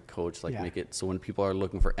NFort strength coach, like Yeah. make it so when people are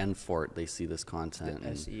looking for NFort, they see this content. The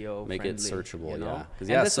and SEO make it friendly, searchable, you know? yeah. Because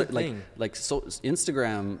And that's the like thing. so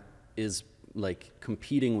Instagram is like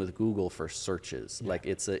competing with Google for searches. Like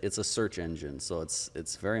it's a search engine, so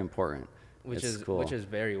it's very important. Which It's is cool. which is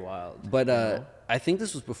very wild. But you know? I think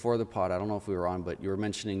this was before the pod. I don't know if we were on, but you were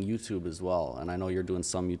mentioning YouTube as well, and I know you're doing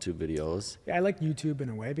some YouTube videos. Yeah, I like YouTube in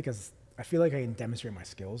a way because I feel like I can demonstrate my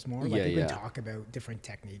skills more. Like Yeah, you yeah. can talk about different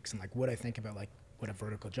techniques and like what I think about like what a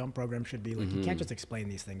vertical jump program should be. Like you can't just explain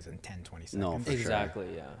these things in 10, 20 seconds. No, for sure. Exactly,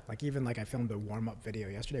 yeah. Like even like I filmed a warm-up video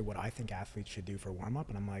yesterday, what I think athletes should do for warm-up.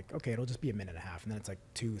 And I'm like, okay, it'll just be a minute and a half. And then it's like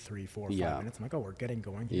 2, 3, 4, 5 Yeah. minutes. I'm like, oh, we're getting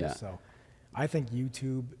going here. Yeah. So I think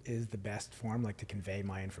YouTube is the best form like to convey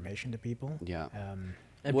my information to people. Yeah.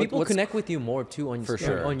 And What- people what's- connect with you more too on For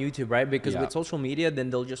sure. on YouTube, right? Because Yeah. with social media,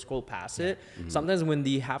 then they'll just scroll past it. Sometimes when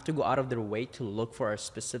they have to go out of their way to look for a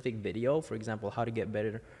specific video, for example, how to get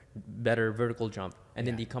better vertical jump, and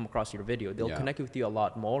then they come across your video, they'll Yeah. connect with you a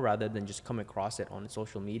lot more rather than just come across it on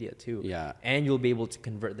social media too. Yeah. And you'll be able to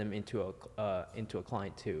convert them into a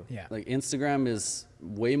client too. Yeah. Like Instagram is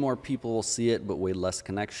way more people will see it, but way less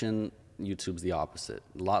connection. YouTube's the opposite.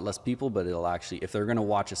 A lot less people, but it'll actually, if they're gonna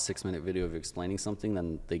watch a 6-minute video of you explaining something,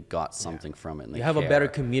 then they got something from it. And You they have a care. better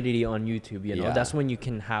community on YouTube, you know. Yeah. That's when you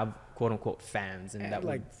can have quote unquote fans and that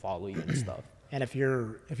like- would follow you and stuff. And if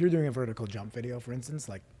you're doing a vertical jump video, for instance,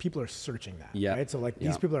 like people are searching that, Yeah. right? So like Yeah.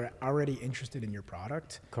 these people are already interested in your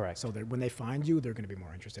product. Correct. So when they find you, they're going to be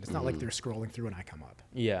more interested. It's not like they're scrolling through and I come up.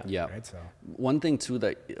 Yeah. Yeah. Right. So One thing too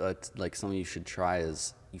that like something you should try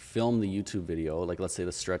is you film the YouTube video, like let's say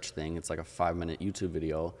the stretch thing, it's like a 5-minute YouTube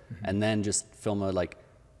video, and then just film a like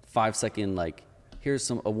 5-second like here's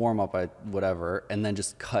a warm up at whatever, and then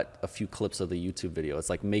just cut a few clips of the YouTube video.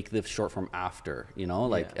 It's like make the short form after, you know,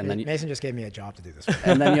 like, and then Mason just gave me a job to do this.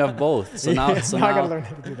 and then you have both. So now, Now I gotta learn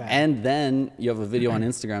how to do that. And then you have a video on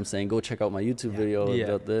Instagram saying, go check out my YouTube video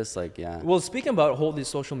about this. Like, Well, speaking about whole this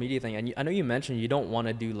social media thing, and I know you mentioned you don't want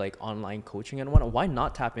to do like online coaching and whatnot. Why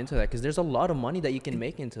not tap into that? Because there's a lot of money that you can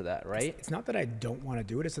make into that, right? It's not that I don't want to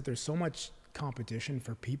do it. It's that there's so much competition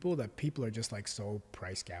for people that people are just like so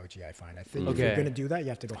price gougy. I find. I think if you're gonna do that, you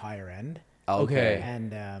have to go higher end. Okay.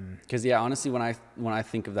 And because honestly, when I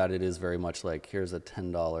think of that, it is very much like here's a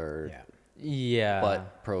 $10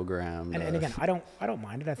 butt program. And again, I don't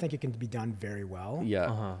mind it. I think it can be done very well.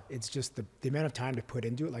 Yeah. It's just the amount of time to put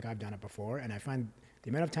into it. Like I've done it before, and I find the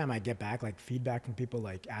amount of time I get back, like feedback from people,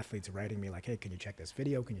 like athletes writing me, like, "Hey, can you check this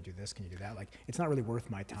video? Can you do this? Can you do that?" Like, it's not really worth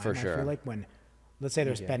my time. For sure. I feel like when, let's say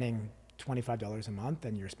they're spending $25 a month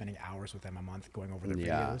and you're spending hours with them a month going over their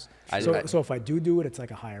videos. So if I do it, it's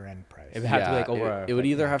like a higher end price. It would have to be like over. It would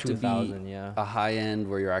either have to be a high end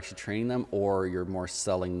where you're actually training them, or you're more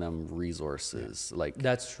selling them resources. Like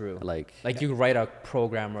that's true. Like you write a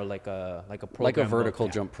program or like a program like a vertical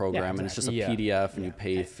book. jump program, and it's just a PDF, and you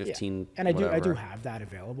pay 15. And I do have that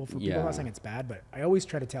available for people. I'm not saying it's bad, but I always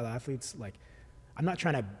try to tell athletes, like, I'm not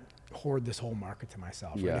trying to hoard this whole market to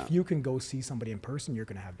myself. Right? If you can go see somebody in person, you're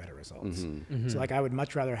going to have better results. So like I would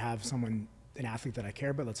much rather have an athlete that I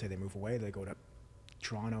care about, let's say they move away, they go to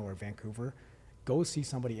Toronto or Vancouver, go see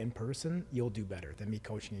somebody in person, you'll do better than me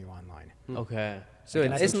coaching you online. Okay. So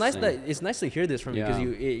it's nice to hear this from you, because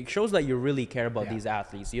it shows that you really care about these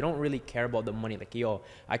athletes. You don't really care about the money, like, yo,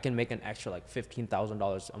 I can make an extra like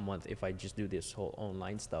 $15,000 a month if I just do this whole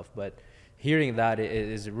online stuff. But hearing that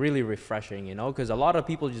is really refreshing, you know, because a lot of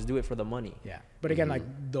people just do it for the money. Yeah. But again, like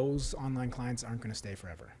those online clients aren't going to stay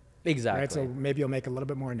forever. Exactly. Right. So maybe you'll make a little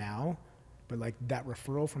bit more now, but like that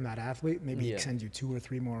referral from that athlete, maybe he sends you 2 or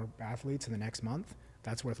 3 more athletes in the next month.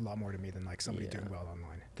 That's worth a lot more to me than like somebody doing well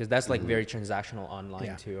online. Because that's like very transactional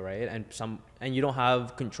online too, right? And you don't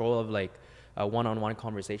have control of like one-on-one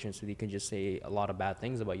conversations, so you can just say a lot of bad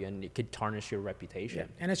things about you, and it could tarnish your reputation. Yeah.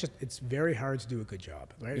 And it's very hard to do a good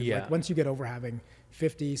job, right? Yeah. Like once you get over having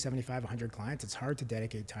 50, 75, 100 clients, it's hard to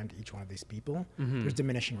dedicate time to each one of these people. There's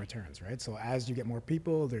diminishing returns, right? So as you get more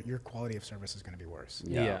people, your quality of service is going to be worse.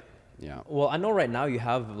 Yeah. Well, I know right now you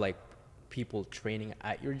have like people training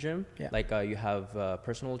at your gym, like you have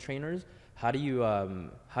personal trainers. How do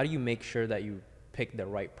you make sure that you pick the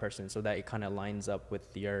right person so that it kind of lines up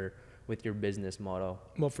with your business model?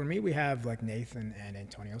 Well, for me, we have like Nathan and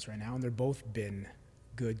Antonios right now, and they've both been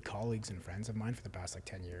good colleagues and friends of mine for the past like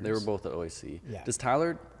 10 years. They were both at OIC. Yeah. Does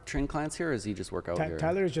Tyler train clients here, or does he just work out here?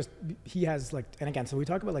 Tyler is he has like, and again, so we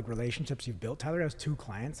talk about like relationships you've built. Tyler has 2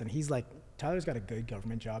 clients, and Tyler's got a good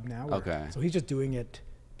government job now. Okay. So he's just doing it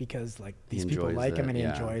because like these people like him and he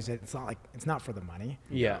enjoys it. It's not for the money.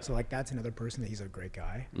 Yeah. So like that's another person that he's a great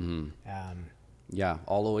guy. Yeah,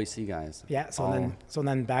 all OAC guys. Yeah. So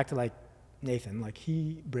then back to like Nathan, like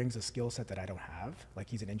he brings a skill set that I don't have. Like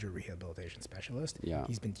he's an injury rehabilitation specialist. Yeah.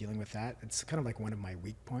 He's been dealing with that. It's kind of like one of my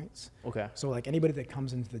weak points. Okay. So like anybody that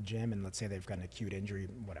comes into the gym and let's say they've got an acute injury,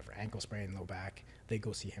 whatever, ankle sprain, low back, they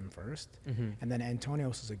go see him first. And then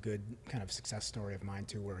Antonios is a good kind of success story of mine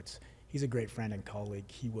too, where he's a great friend and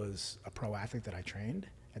colleague. He was a pro athlete that I trained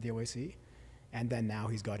at the OAC. And then now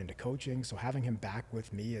he's got into coaching. So having him back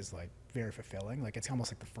with me is like very fulfilling. Like it's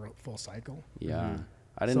almost like the full cycle. Yeah.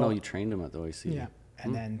 I didn't know you trained him at the OAC. Yeah.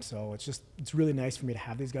 And then, so it's really nice for me to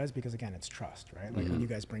have these guys because again, it's trust, right? Like when you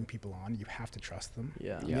guys bring people on, you have to trust them.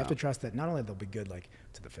 Yeah. You have to trust that not only they'll be good like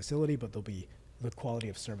to the facility, but the quality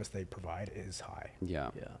of service they provide is high.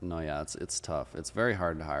 Yeah. No, yeah, it's tough. It's very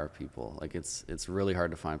hard to hire people. Like it's really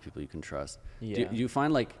hard to find people you can trust. Yeah. Do you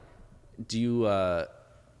find like, do you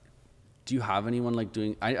have anyone like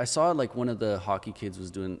doing, I saw like one of the hockey kids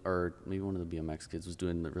was doing, or maybe one of the BMX kids was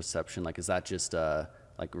doing the reception. Like, is that just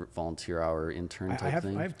like volunteer hour intern type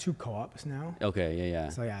thing? I have 2 co-ops now. Okay. Yeah.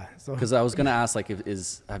 So because I was going to ask, like,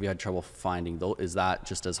 have you had trouble finding though? Is that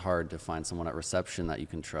just as hard to find someone at reception that you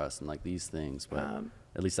can trust and like these things? But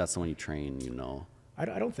at least that's someone you train, you know. I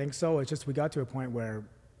don't think so. It's just we got to a point where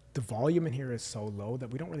the volume in here is so low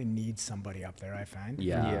that we don't really need somebody up there, I find. From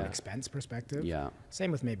an expense perspective. Yeah.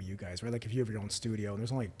 Same with maybe you guys, right? Like if you have your own studio and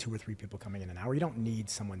there's only 2 or 3 people coming in an hour, you don't need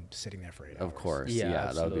someone sitting there for 8 hours. Of course.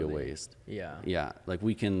 Yeah, that would be a waste. Yeah. Yeah. Like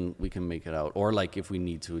we can make it out. Or like if we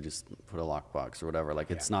need to just put a lockbox or whatever.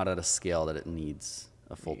 Like it's not at a scale that it needs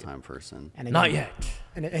a full-time person. And again, Not yet.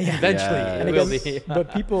 And Eventually. And It will again, be.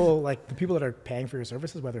 but people, like the people that are paying for your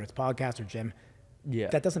services, whether it's podcast or gym, Yeah.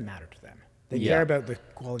 that doesn't matter to them. They Yeah. care about the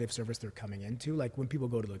quality of service they're coming into. Like when people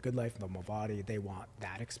go to the Good Life and the Movati, they want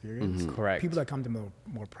that experience. Correct. People that come to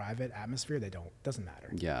more private atmosphere, they don't. Doesn't matter.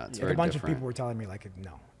 Yeah, it's Like very a bunch different. of people were telling me like,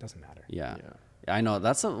 no, doesn't matter. Yeah. Yeah. I know.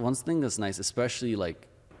 That's one thing that's nice, especially like,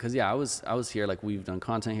 cause yeah, I was here, like we've done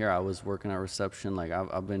content here. I was working at reception. Like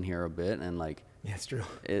I've been here a bit, and like, Yeah, it's true.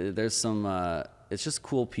 there's some, it's just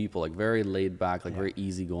cool people, like very laid back, like very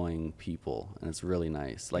easygoing people. And it's really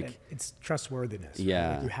nice. Like, And it's trustworthiness. Right?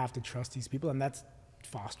 Yeah. Like you have to trust these people, and that's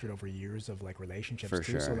fostered over years of like relationships For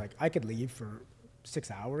too. So sure. like I could leave for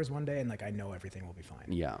 6 hours one day and like I know everything will be fine.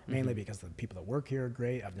 Yeah. Mainly because the people that work here are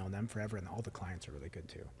great. I've known them forever, and all the clients are really good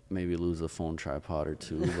too. maybe lose a phone tripod or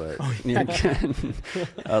two, but Oh, you're good.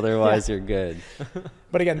 Otherwise, you're good.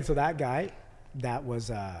 But again, so that guy, that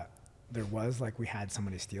was there was like we had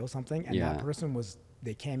somebody steal something, and Yeah. that person was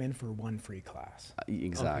they came in for one free class.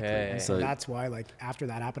 Exactly. Okay. So So that's why like after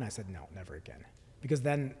that happened, I said no, never again. Because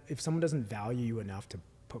then if someone doesn't value you enough to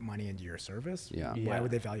put money into your service, Yeah. why Yeah.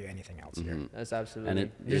 would they value anything else here? That's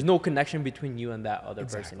absolutely. There's it- no connection between you and that other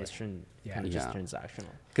person. Exactly. It's Yeah. kind of just Yeah.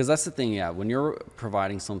 transactional. Because that's the thing, yeah. When you're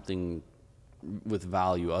providing something with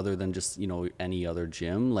value other than just, any other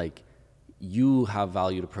gym, like you have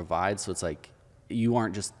value to provide. So it's like you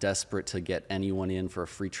aren't just desperate to get anyone in for a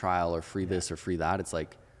free trial or free this or free that. It's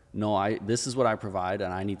like, no, this is what I provide,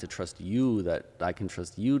 and I need to trust you that I can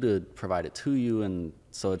trust you to provide it to you. And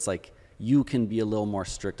so it's like you can be a little more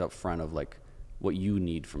strict up front of like what you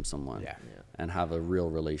need from someone Yeah. and have a real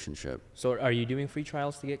relationship. So are you doing free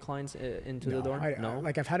trials to get clients into the door?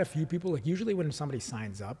 Like I've had a few people, like usually when somebody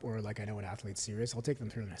signs up or like I know an athlete's serious, I'll take them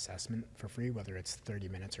through an assessment for free, whether it's 30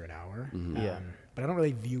 minutes or an hour. Yeah. But I don't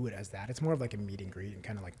really view it as that. It's more of like a meet and greet and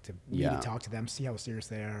kind of like to me Yeah. to talk to them, see how serious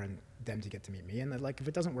they are, and them to get to meet me. And then, like if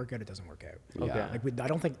it doesn't work out, it doesn't work out. Okay. Yeah. Like I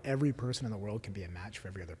don't think every person in the world can be a match for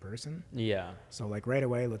every other person. Yeah. So like right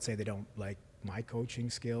away, let's say they don't like my coaching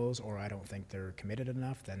skills or I don't think they're committed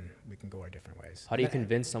enough, then we can go our different ways. How do you But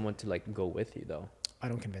convince someone to like go with you though? I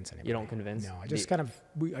don't convince anybody. You don't convince? No, I just kind of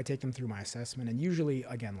I take them through my assessment, and usually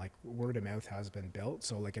again like word of mouth has been built.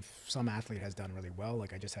 So like if some athlete has done really well,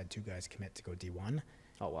 like I just had 2 guys commit to go D1.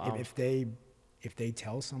 Oh wow. If they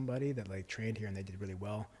tell somebody that like trained here and they did really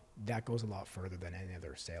well, that goes a lot further than any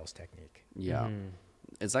other sales technique. Yeah.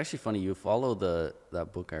 It's actually funny. You follow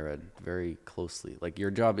that book I read very closely. Like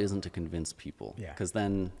your job isn't to convince people. Yeah. Because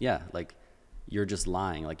then, like you're just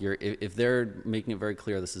lying. Like if they're making it very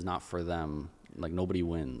clear this is not for them, like nobody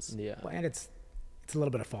wins. Yeah. Well, and it's a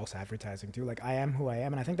little bit of false advertising too. Like I am who I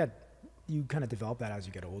am, and I think that you kind of develop that as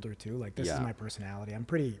you get older too. Like this is Yeah. my personality. I'm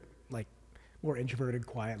pretty like more introverted,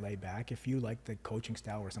 quiet, laid back. If you like the coaching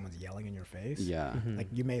style where someone's yelling in your face, Yeah. like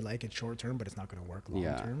you may like it short term, but it's not going to work long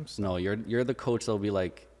Yeah. term. So No, you're the coach that'll be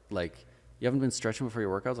like you haven't been stretching before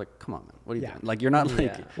your workouts. Like, come on, man. What are you Yeah. doing? Like you're not like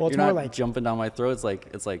Yeah. Well, it's you're more not like- jumping down my throat.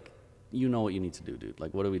 It's like you know what you need to do, dude.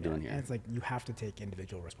 Like what are we doing and here? it's like you have to take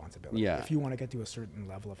individual responsibility. Yeah. If you want to get to a certain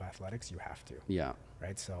level of athletics, you have to. Yeah.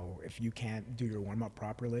 Right. So if you can't do your warm up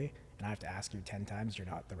properly, and I have to ask you 10 times, you're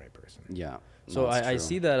not the right person. Yeah. So No, it's I true.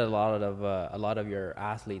 see that a lot of your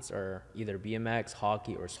athletes are either BMX,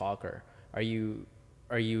 hockey, or soccer. Are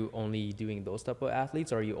you only doing those type of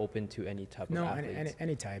athletes, or are you open to any type No, of athletes?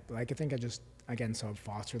 any type. Like I think I just again so I've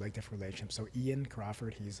fostered like different relationships. So Ian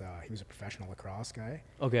Crawford, he was a professional lacrosse guy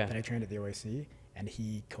Okay. that I trained at the OAC, and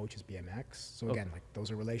he coaches BMX. So again, like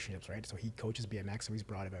those are relationships, right? So he coaches BMX, so he's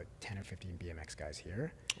brought about 10 or 15 BMX guys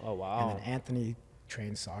here. Oh wow. And then Anthony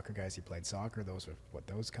trains soccer guys. He played soccer. Those are what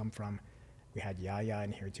those come from. We had Yaya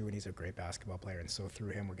in here too, and he's a great basketball player. And so through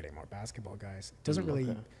him, we're getting more basketball guys. It doesn't really,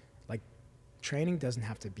 okay. like, training doesn't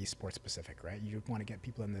have to be sport specific, right? You want to get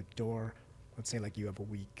people in the door. Let's say like you have a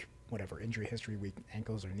weak, whatever, injury history, weak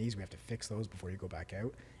ankles or knees. We have to fix those before you go back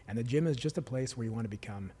out. And the gym is just a place where you want to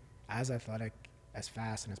become as athletic, as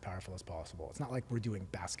fast and as powerful as possible. It's not like we're doing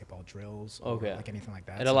basketball drills or Okay. like anything like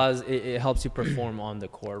that. It So- allows it helps you perform on the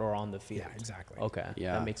court or on the field. Yeah, exactly. Okay.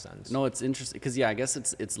 Yeah. That makes sense. No, it's interesting because I guess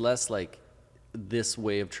it's less like this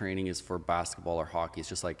way of training is for basketball or hockey. It's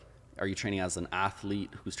just like, are you training as an athlete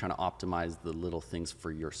who's trying to optimize the little things for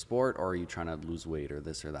your sport, or are you trying to lose weight or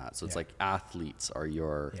this or that? So it's Yeah. like athletes are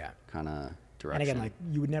your Yeah. kind of And direction. again, like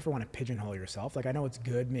you would never want to pigeonhole yourself. Like I know it's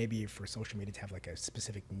good maybe for social media to have like a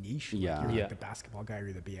specific niche. Like Yeah. you're Yeah. like the basketball guy or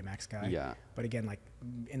you're the BMX guy. Yeah. But again, like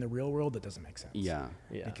in the real world, that doesn't make sense. Yeah.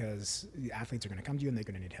 Yeah. Because the athletes are going to come to you and they're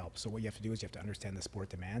going to need help. So what you have to do is you have to understand the sport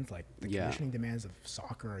demands. Like the Yeah. conditioning demands of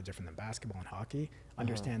soccer are different than basketball and hockey.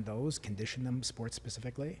 Understand those, condition them sport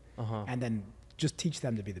specifically, and then just teach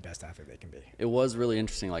them to be the best athlete they can be. It was really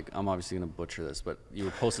interesting. Like, I'm obviously going to butcher this, but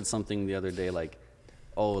you posted something the other day like,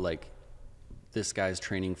 oh, like this guy's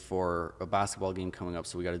training for a basketball game coming up,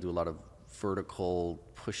 so we got to do a lot of vertical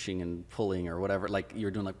pushing and pulling or whatever, like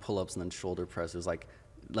you're doing like pull-ups and then shoulder presses, like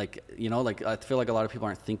you know, like I feel like a lot of people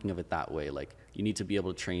aren't thinking of it that way. Like you need to be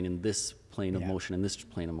able to train in this plane of motion and this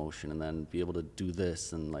plane of motion, and then be able to do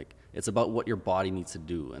this, and like it's about what your body needs to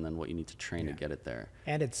do and then what you need to train to get it there.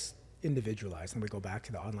 And it's individualized, and we go back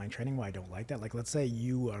to the online training why I don't like that. Like let's say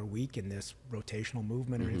you are weak in this rotational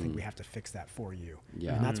movement or anything, we have to fix that for you.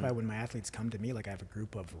 And that's why when my athletes come to me, like I have a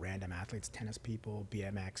group of random athletes, tennis people,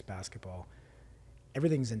 BMX, basketball,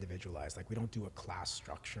 everything's individualized. Like we don't do a class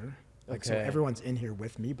structure. Like so everyone's in here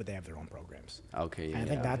with me, but they have their own programs. Okay. And I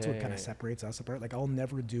think that's what kind of separates us apart. Like I'll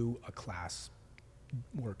never do a class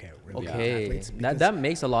workout really with Okay, athletes, that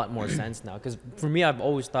makes a lot more sense now. Because for me, I've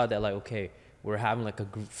always thought that like, okay, we're having like a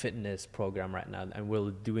group fitness program right now, and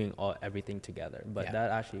we're doing everything together. But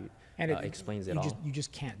that actually explains it all. You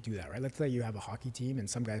just can't do that, right? Let's say you have a hockey team and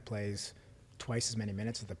some guy plays twice as many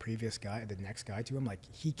minutes as the previous guy, the next guy to him. Like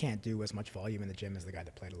he can't do as much volume in the gym as the guy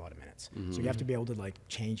that played a lot of minutes. So you have to be able to like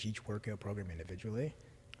change each workout program individually.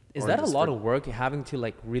 Is that a lot of work, having to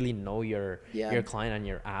like really know your client and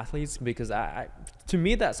your athletes? Because to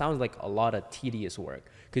me that sounds like a lot of tedious work,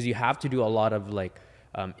 because you have to do a lot of like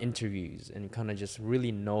interviews and kind of just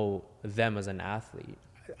really know them as an athlete.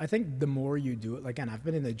 I think the more you do it, like, again, I've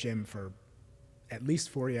been in the gym for at least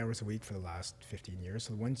 40 hours a week for the last 15 years.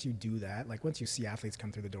 So once you do that, like once you see athletes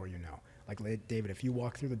come through the door, you know, like David, if you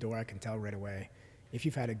walk through the door, I can tell right away if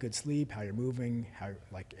you've had a good sleep, how you're moving, how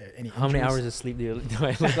like any How many hours of sleep do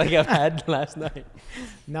I look like I've had last night?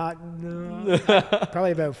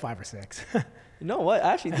 Probably about 5 or 6. You know what?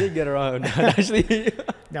 I actually did get around. Actually,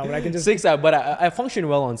 no, but I can just 6 hours. But I function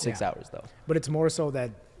well on 6 hours though. But it's more so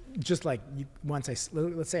that just like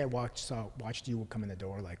let's say I watched you come in the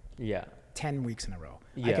door like 10 weeks in a row.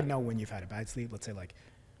 I can know when you've had a bad sleep. Let's say like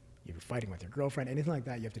you're fighting with your girlfriend, anything like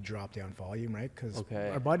that, you have to drop down volume, right? Because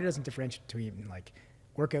our body doesn't differentiate between like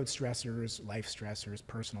workout stressors, life stressors,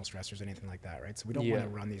 personal stressors, anything like that, right? So we don't want to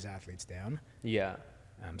run these athletes down. Yeah.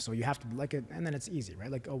 So you have to like it, and then it's easy,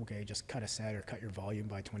 right? Like, okay, just cut a set or cut your volume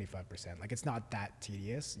by 25%. Like, it's not that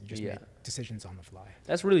tedious. You just make decisions on the fly.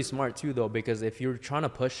 That's really smart too, though, because if you're trying to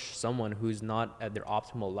push someone who's not at their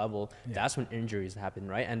optimal level, that's when injuries happen,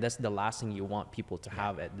 right? And that's the last thing you want people to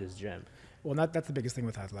have at this gym. Well, that's the biggest thing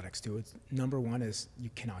with athletics too. It's number one is you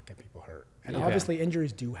cannot get people hurt, and obviously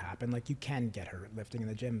injuries do happen. Like you can get hurt lifting in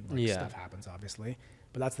the gym. Like stuff happens, obviously,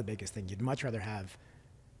 but that's the biggest thing. You'd much rather have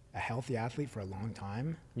a healthy athlete for a long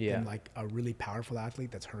time than like a really powerful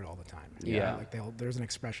athlete that's hurt all the time. Like there's an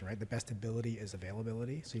expression, right? The best ability is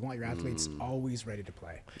availability. So you want your athletes always ready to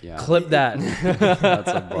play. Clip that.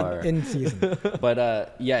 That's a bar. In season. But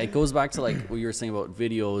it goes back to like what you were saying about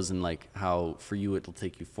videos and like how for you it'll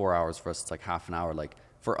take you 4 hours, for us it's like half an hour. Like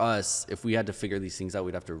for us, if we had to figure these things out,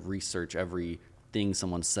 we'd have to research everything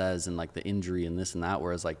someone says and like the injury and this and that.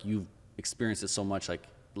 Whereas like you've experienced it so much, like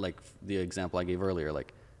the example I gave earlier,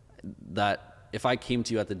 like that if I came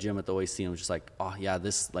to you at the gym at the OAC and was just like, oh yeah,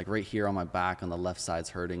 this like right here on my back on the left side's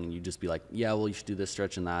hurting, and you'd just be like, yeah, well you should do this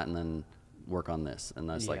stretch and that and then work on this, and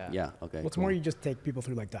that's okay. Well, it's more you just take people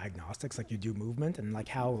through like diagnostics, like you do movement and like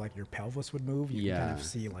how like your pelvis would move. You can kind of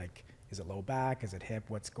see like, is it low back, is it hip,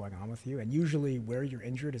 what's going on with you, and usually where you're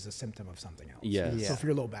injured is a symptom of something else. So if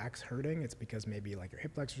your low back's hurting, it's because maybe like your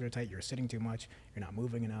hip flexors are tight, you're sitting too much, you're not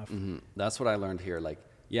moving enough. That's what I learned here. Like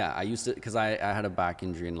I used to, because I had a back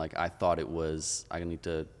injury and like I thought it was I need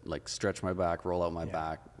to like stretch my back, roll out my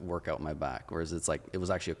back, work out my back, whereas it's like it was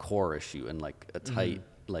actually a core issue and like a tight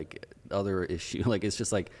like other issue. Like it's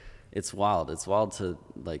just like it's wild to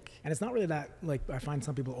like, and it's not really that, like I find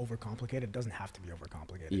some people overcomplicate. It doesn't have to be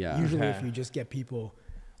overcomplicated. Usually if you just get people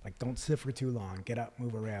like, don't sit for too long, get up,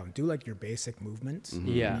 move around, do like your basic movements,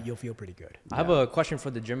 you'll feel pretty good. I have a question for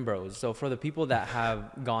the gym bros. So for the people that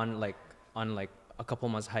have gone like on like a couple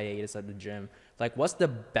months hiatus at the gym, like what's the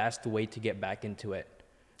best way to get back into it?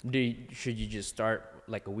 Should you just start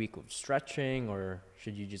like a week of stretching, or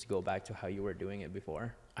should you just go back to how you were doing it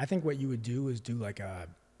before? I think what you would do is do like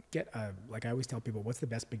like I always tell people, what's the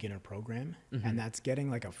best beginner program? And that's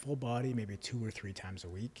getting like a full body, maybe 2 or 3 times a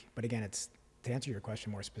week. But again, it's to answer your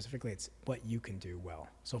question more specifically, it's what you can do well.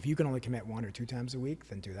 So if you can only commit 1 or 2 times a week,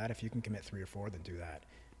 then do that. If you can commit 3 or 4, then do that.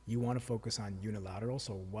 You want to focus on unilateral,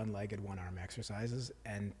 so one-legged, one-arm exercises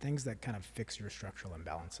and things that kind of fix your structural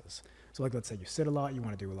imbalances. So like let's say you sit a lot, you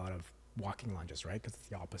want to do a lot of walking lunges, right? Because it's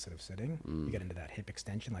the opposite of sitting. You get into that hip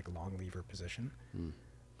extension, like long lever position.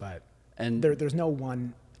 But there's no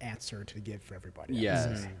one answer to give for everybody.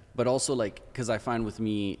 But also like, because I find with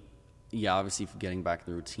me, obviously getting back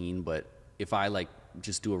in the routine, but if I like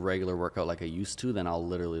just do a regular workout like I used to, then I'll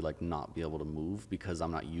literally like not be able to move because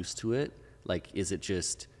I'm not used to it. Like, is it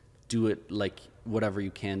just do it like whatever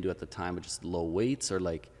you can do at the time, but just low weights, or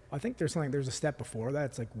like? I think there's a step before that.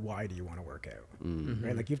 It's like, why do you want to work out?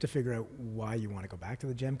 Right? Like you have to figure out why you want to go back to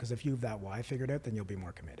the gym, because if you have that why figured out, then you'll be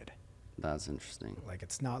more committed. That's interesting. Like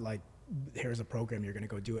it's not like here's a program, you're going to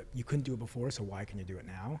go do it. You couldn't do it before, so why can you do it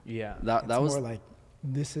now? Yeah. That was more like,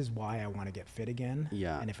 this is why I want to get fit again.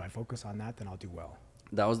 Yeah. And if I focus on that, then I'll do well.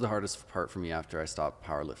 That was the hardest part for me after I stopped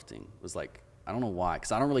powerlifting. It was like, I don't know why,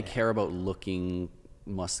 because I don't really care about looking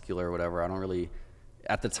muscular or whatever. I don't really,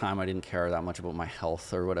 at the time, I didn't care that much about my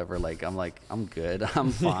health or whatever. Like, I'm good,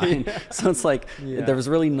 I'm fine. So it's like, there was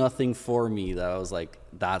really nothing for me that I was like,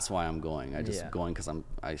 that's why I'm going. I just going because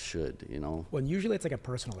I should, you know? Well, usually it's like a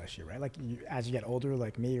personal issue, right? Like as you get older,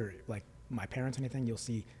 like me or like my parents or anything, you'll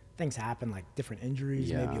see things happen, like different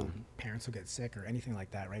injuries. Maybe parents will get sick or anything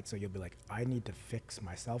like that, right? So you'll be like, I need to fix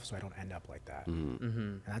myself so I don't end up like that.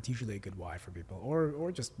 And that's usually a good why for people.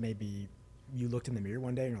 Or just maybe you looked in the mirror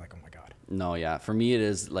one day and you're like, oh my God. No, yeah. For me, it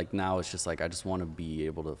is like now it's just like I just want to be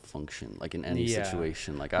able to function like in any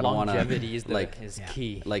situation. Like I don't want to. Longevity is is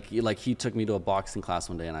key. Like he took me to a boxing class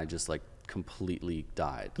one day and I just like completely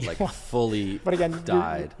died, like fully. But again,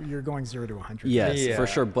 died. You're going 0 to 100. Yes, for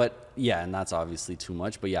sure. But yeah, and that's obviously too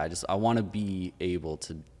much. But yeah, I want to be able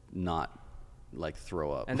to not like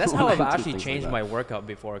throw up. And that's how I've actually like changed that. my workout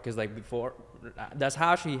before. Because like before, that's how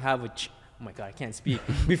I actually have oh my God, I can't speak.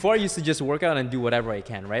 Before I used to just work out and do whatever I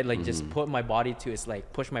can, right? Like just put my body to its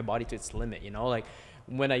like push my body to its limit, you know? Like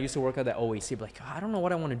when I used to work out at OAC, like I don't know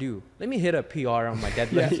what I want to do. Let me hit a PR on my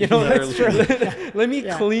deadlift. You know, that's true. let me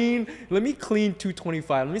clean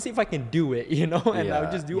 225. Let me see if I can do it, you know? And I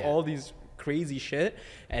would just do all these crazy shit.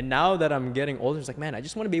 And now that I'm getting older, it's like, man, I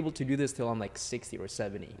just want to be able to do this till I'm like 60 or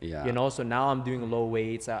 70. Yeah. You know, so now I'm doing low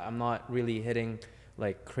weights. I'm not really hitting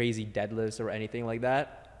like crazy deadlifts or anything like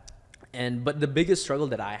that. But the biggest struggle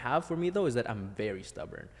that I have for me though is that I'm very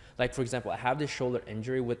stubborn. Like for example, I have this shoulder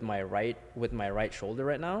injury with my right shoulder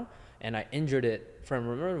right now, and I injured it from,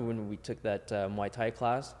 remember when we took that Muay Thai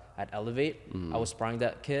class at Elevate? I was sparring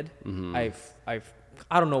that kid. I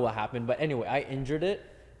don't know what happened, but anyway, I injured it.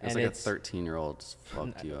 It's like a 13-year-old just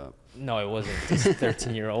fucked you up. No, it wasn't just a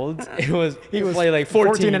 13-year-old. He was like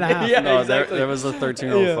 14 and a half. Yeah, No, exactly. there was a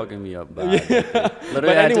 13-year-old fucking me up bad.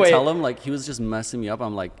 Literally, I had to tell him, like, he was just messing me up.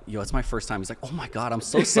 I'm like, yo, it's my first time. He's like, oh my God, I'm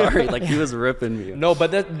so sorry. Like, he was ripping me. No, but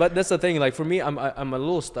that's the thing. Like, for me, I'm a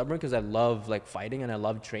little stubborn because I love, like, fighting and I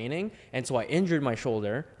love training. And so I injured my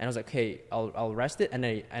shoulder, and I was like, hey, I'll rest it. And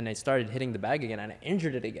I started hitting the bag again, and I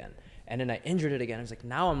injured it again. And then I injured it again. I was like,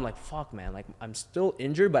 now I'm like, fuck, man. Like, I'm still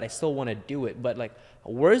injured, but I still want to do it. But, like,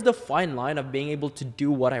 where's the fine line of being able to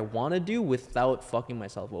do what I want to do without fucking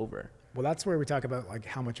myself over? Well, that's where we talk about, like,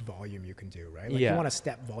 how much volume you can do, right? Like, you want to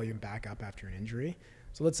step volume back up after an injury.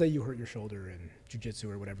 So let's say you hurt your shoulder in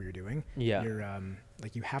jiu-jitsu or whatever you're doing. Yeah. You're,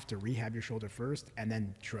 like, you have to rehab your shoulder first and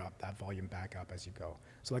then drop that volume back up as you go.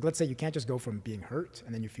 So, like, let's say you can't just go from being hurt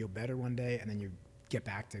and then you feel better one day and then you get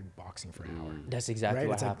back to boxing for an hour. That's exactly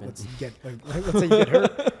what happened. Let's say you get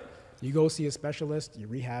hurt, you go see a specialist, you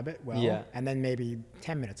rehab it and then maybe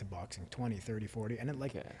 10 minutes of boxing, 20, 30, 40, and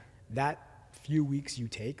then that few weeks you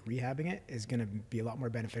take rehabbing it is going to be a lot more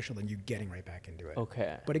beneficial than you getting right back into it.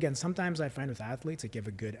 Okay. But again, sometimes I find with athletes that give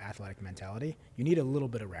a good athletic mentality, you need a little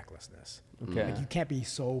bit of recklessness. Okay. Like you can't be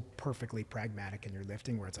so perfectly pragmatic in your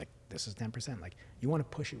lifting where it's like, this is 10%. Like you want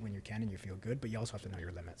to push it when you can and you feel good, but you also have to know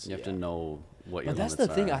your limits. You have to know what your But limits that's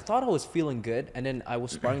the thing. are. I thought I was feeling good, and then I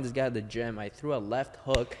was sparring this guy at the gym. I threw a left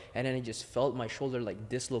hook, and then I just felt my shoulder like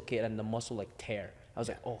dislocate and the muscle like tear. I was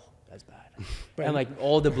like, oh, that's bad. And like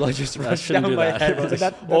all the blood just rushed down my head. I was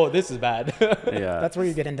like, oh, this is bad. That's where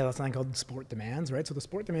you get into something called sport demands, right? So the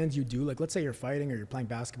sport demands you do, like let's say you're fighting or you're playing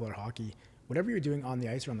basketball or hockey, whatever you're doing on the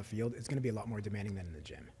ice or on the field, it's going to be a lot more demanding than in the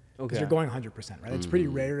gym. Because you're going 100%, right? It's pretty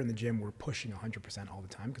rare in the gym we're pushing 100% all the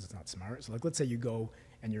time because it's not smart. So like let's say you go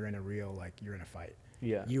and you're in a real, like you're in a fight.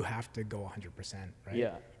 Yeah. You have to go 100%, right?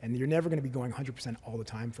 Yeah. And you're never going to be going 100% all the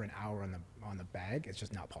time for an hour on the bag. It's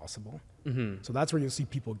just not possible. So that's where you'll see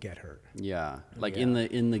people get hurt. Yeah. Like in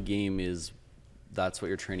the game that's what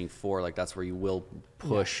you're training for. Like that's where you will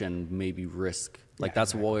push and maybe risk. Like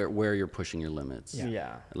that's where you're pushing your limits.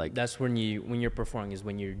 Yeah. Like that's when you're performing is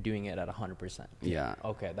when you're doing it at 100%. Yeah.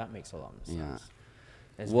 Okay, that makes a lot of sense. Yeah.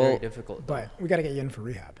 It's very difficult. But we got to get you in for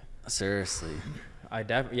rehab. Seriously.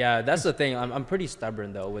 That's the thing. I'm pretty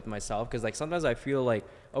stubborn though with myself because like sometimes I feel like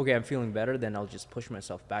okay, I'm feeling better, then I'll just push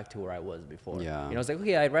myself back to where I was before. Yeah. You know, it's like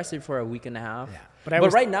okay, I rested for a week and a half. Yeah.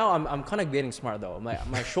 But right now I'm kind of getting smart though.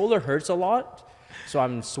 My shoulder hurts a lot, so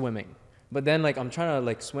I'm swimming. But then like I'm trying to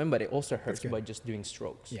like swim, but it also hurts by just doing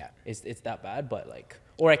strokes. Yeah. It's that bad, but like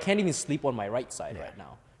or I can't even sleep on my right side right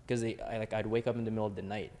now. because I'd wake up in the middle of the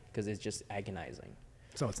night because it's just agonizing.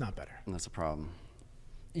 So it's not better. That's a problem.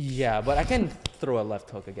 Yeah, but I can throw a left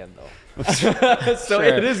hook again though. So Sure.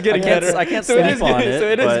 it is getting better. I can't so sleep it is on getting, it. So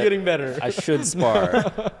it is but getting better. I should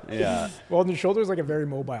spar. Yeah. Well, the shoulder is like a very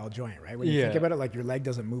mobile joint, right? When you think Yeah. about it, like your leg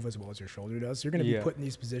doesn't move as well as your shoulder does. So you're going to be Yeah. put in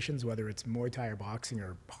these positions, whether it's Muay Thai or boxing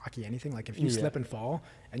or hockey, anything. Like if you Yeah. slip and fall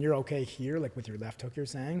and you're okay here, like with your left hook, you're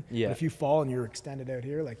saying. Yeah. But if you fall and you're extended out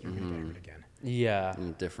here, like you're going to get hurt again. Yeah.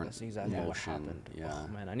 Different That's exactly what motion. happened. Yeah. Oh,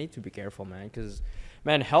 man, I need to be careful, man, because,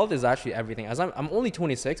 man, health is actually everything. As I'm only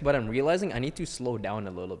 26, but I'm realizing I need to slow down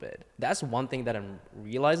a little bit. That's one thing that I'm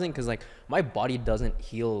realizing, because, like, my body doesn't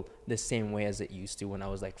heal the same way as it used to when I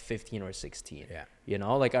was, like, 15 or 16. Yeah. You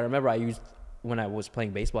know? Like, I remember when I was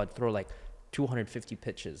playing baseball, I'd throw, like, 250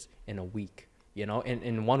 pitches in a week, you know,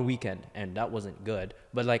 in one weekend, and that wasn't good.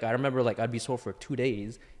 But, like, I remember, like, I'd be sore for 2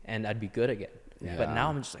 days, and I'd be good again. Yeah. But now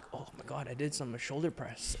I'm just like, oh my God, I did some shoulder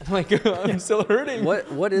press. Like, I'm still hurting.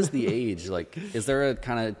 What is the age? Like, is there a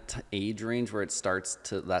kind of age range where that starts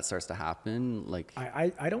to happen? Like,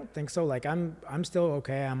 I don't think so. Like I'm still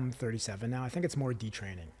okay. I'm 37 now. I think it's more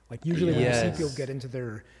detraining. Like usually when you Yes. see people get into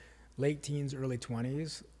their late teens, early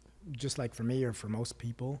 20s, just like for me or for most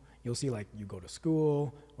people, you'll see like you go to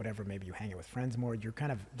school, whatever, maybe you hang out with friends more. You're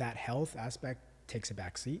kind of that health aspect takes a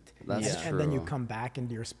back seat. That's And then you true. come back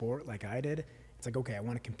into your sport like I did. It's like, okay, I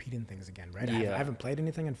want to compete in things again, right? Yeah. I haven't played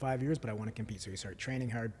anything in 5 years, but I want to compete. So you start training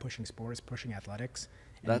hard, pushing sports, pushing athletics,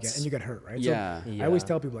 and you get hurt, right? Yeah. So Yeah. I always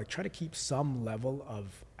tell people, like, try to keep some level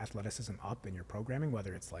of athleticism up in your programming,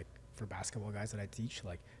 whether it's like for basketball guys that I teach,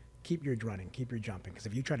 like keep your running, keep your jumping. Because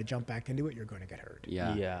if you try to jump back into it, you're going to get hurt.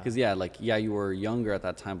 yeah. Yeah. Because you were younger at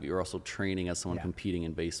that time, but you were also training as someone Yeah. competing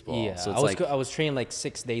in baseball. Yeah, So I it's was like, I was training like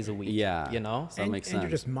 6 days a week. Yeah. You know? So that makes And you're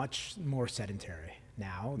sense. just much more sedentary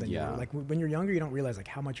now than you Yeah. were. Like when you're younger, you don't realize like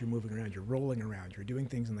how much you're moving around. You're rolling around. You're doing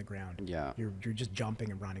things on the ground. Yeah. You're just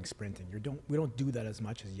jumping and running, sprinting. We don't do that as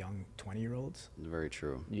much as young 20-year-olds. Very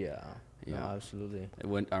true. Yeah. No, Yeah. absolutely.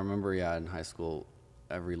 I remember, in high school,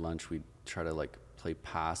 every lunch we'd try to like play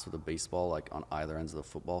pass with a baseball like on either ends of the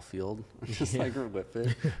football field, just like whip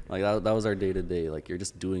it. Like that was our day to day. Like you're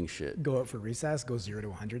just doing shit. Go out for recess, go 0 to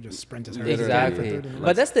 100, just sprint as hard as you can Exactly. for 30 minutes.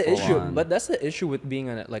 But that's the full issue. on. But that's the issue with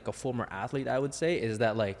being like a former athlete, I would say, is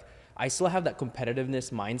that like I still have that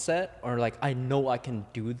competitiveness mindset, or like I know I can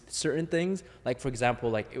do certain things. Like for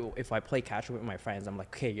example, like if I play catch with my friends, I'm like,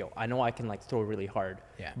 okay, yo, I know I can like throw really hard.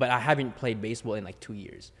 Yeah. But I haven't played baseball in like 2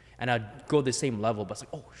 years, and I'd go the same level, but it's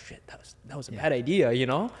like, oh shit, that was a bad idea, you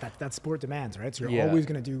know? That sport demands, right? So you're Yeah. always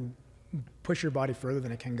going to push your body further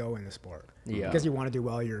than it can go in the sport. Yeah. Because you want to do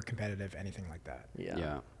well, you're competitive, anything like that.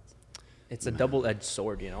 Yeah. It's a double-edged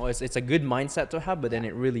sword, you know. It's a good mindset to have, but then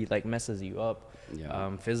it really like messes you up,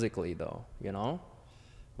 Yeah. physically though, you know.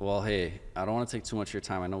 Well, hey, I don't want to take too much of your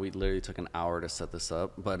time. I know we literally took an hour to set this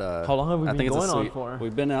up, but How long have we I been think it's going a on sweet, for?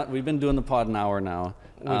 We've been doing the pod an hour now.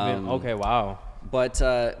 Okay, wow. But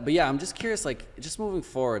yeah, I'm just curious, like, just moving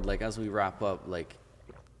forward, like, as we wrap up, like,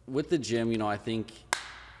 with the gym, you know, I think,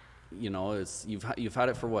 you know, it's you've had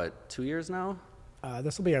it for what, 2 years now,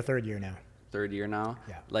 This will be our 3rd year now. 3rd year now.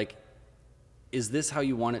 Yeah. Like, is this how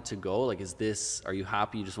you want it to go? Like, are you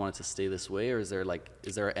happy you just want it to stay this way, or is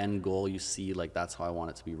there an end goal you see, like, that's how I want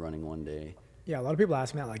it to be running one day? Yeah, a lot of people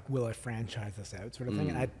ask me that, like, will I franchise this out sort of thing?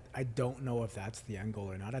 And I don't know if that's the end goal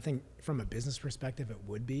or not. I think from a business perspective, it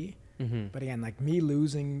would be. But again, like me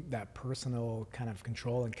losing that personal kind of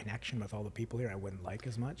control and connection with all the people here, I wouldn't like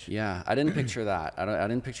as much. Yeah, I didn't picture that. I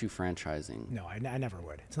didn't picture you franchising. No, I never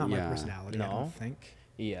would. It's not my Yeah. personality, I No? don't think.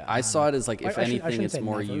 Yeah. I saw it as like, if I anything, shouldn't it's say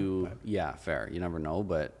more never, you. but- Yeah, fair. You never know,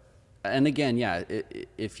 but and again, yeah,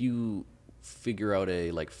 if you figure out a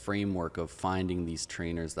like framework of finding these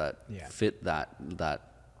trainers that Yeah. fit that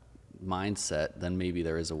mindset, then maybe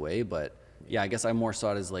there is a way. But yeah, I guess I more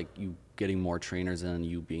saw it as like you getting more trainers in and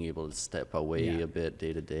you being able to step away Yeah. a bit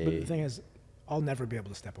day to But the day. thing is, I'll never be able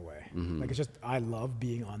to step away. Like it's just, I love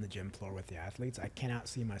being on the gym floor with the athletes. I cannot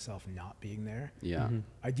see myself not being there. Yeah,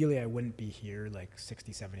 Ideally, I wouldn't be here like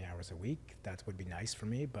 60, 70 hours a week. That would be nice for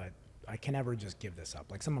me, but I can never just give this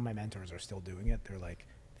up. Like some of my mentors are still doing it. They're like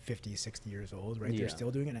 50, 60 years old, right? Yeah. They're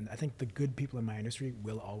still doing it. And I think the good people in my industry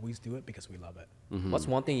will always do it because we love it. What's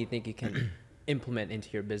one thing you think you can implement into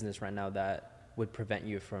your business right now that would prevent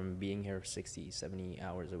you from being here 60, 70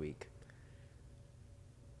 hours a week?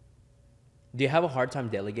 Do you have a hard time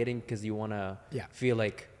delegating because you want to Yeah. feel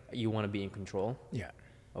like you want to be in control? Yeah.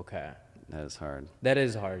 Okay. that is hard. That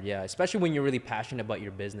is hard, yeah. Especially when you're really passionate about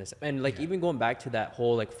your business. And like even going back to that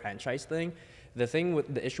whole like franchise thing, the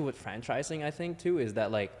issue with franchising, I think too, is that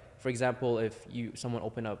like, for example, if someone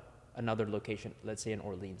opened up another location, let's say in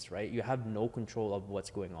Orleans, right? You have no control of what's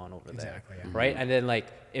going on over Exactly, there, yeah. right? And then like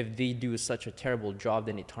if they do such a terrible job,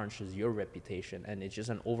 then it tarnishes your reputation, and it's just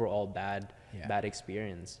an overall bad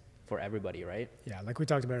experience for everybody, right? Yeah, like we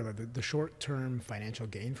talked about earlier, the short-term financial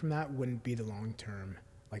gain from that wouldn't be the long-term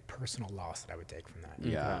like personal loss that I would take from that.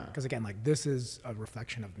 Yeah. Because again, like this is a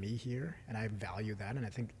reflection of me here, and I value that, and I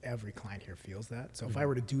think every client here feels that. So if I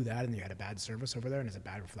were to do that and you had a bad service over there and it's a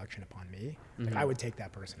bad reflection upon me, like I would take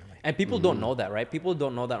that personally. And people don't know that, right? People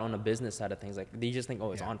don't know that on the business side of things. Like they just think,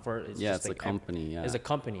 oh, it's on for it's Yeah, just it's like a company. Yeah, It's a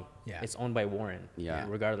company. Yeah. It's owned by Warren. Yeah.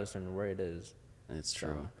 Regardless of where it is. it's So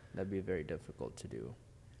true, that'd be very difficult to do.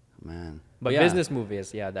 man. But yeah. business move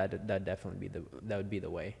is that definitely that would be the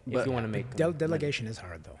way if But- you want to make Delegation is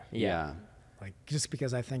hard though. Yeah. Like just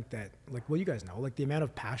because I think that like, well, you guys know, like the amount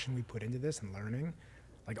of passion we put into this and learning,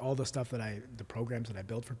 like all the stuff that the programs that I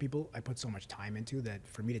build for people, I put so much time into that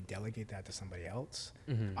for me to delegate that to somebody else,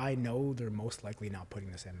 I know they're most likely not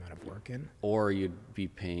putting the same amount of work in. Or you'd be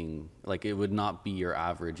paying, like it would not be your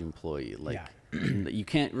average employee. Like you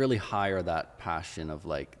can't really hire that passion of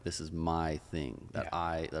like, this is my thing that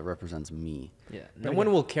that represents me. Yeah. No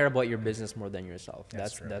one will care about your business more than yourself.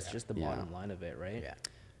 That's true, That's yeah. just the bottom line of it, right? Yeah.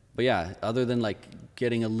 But yeah, other than like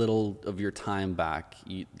getting a little of your time back,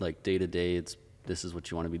 like day to day, this is what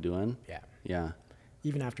you want to be doing. Yeah. Yeah.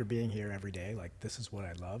 Even after being here every day, like this is what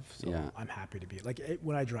I love. So Yeah. I'm happy to be like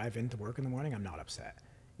when I drive into work in the morning, I'm not upset.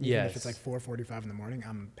 Even if it's like 4:45 in the morning,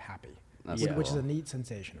 I'm happy. That's Which is cool. a neat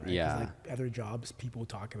sensation, right? 'Cause, Yeah. like other jobs, people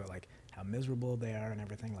talk about like how miserable they are and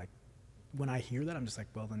everything. Like when I hear that, I'm just like,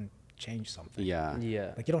 well, then change something. Yeah.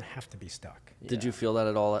 Yeah. Like you don't have to be stuck. Did you feel that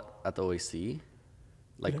at all at the OAC?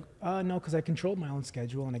 Like, No, because I controlled my own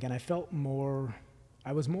schedule, and again,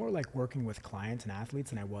 I was more like working with clients and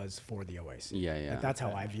athletes than I was for the OAC. Yeah, yeah. Like that's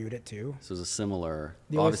how I viewed it too. so it's a similar,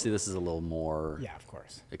 The OAC obviously this is a little more Yeah, of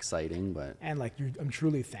course. exciting, but And like I'm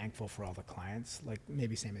truly thankful for all the clients, like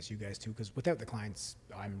maybe same as you guys too, because without the clients,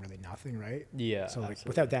 I'm really nothing, right? Yeah, So like absolutely.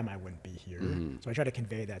 without them, I wouldn't be here. So I try to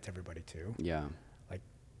convey that to everybody too. yeah. Like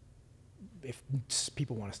if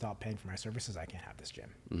people want to stop paying for my services, I can't have this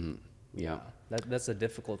gym. Yeah. That's the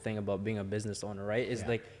difficult thing about being a business owner, right? Is Yeah.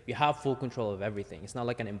 like you have full control of everything. It's not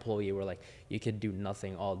like an employee where like you could do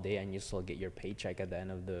nothing all day and you still get your paycheck at the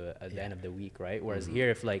end of the end of the week, right? Whereas here,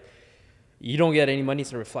 if like you don't get any money,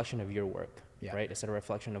 it's a reflection of your work, Yeah. right? It's a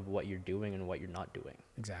reflection of what you're doing and what you're not doing.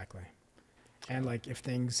 Exactly. And like if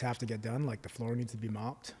things have to get done, like the floor needs to be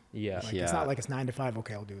mopped. Yeah. Like Yeah. it's not like it's 9 to 5.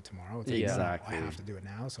 Okay, I'll do it tomorrow. It's like, no, no, Exactly. I have to do it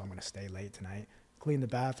now, so I'm gonna stay late tonight, clean the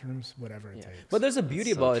bathrooms, whatever it Yeah. takes. But there's a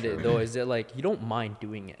beauty so about true. it though, is that like you don't mind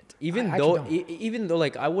doing it, even I though actually even though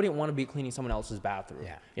like I wouldn't want to be cleaning someone else's bathroom,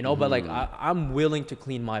 Yeah. you know. But like I'm willing to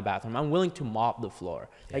clean my bathroom. I'm willing to mop the floor.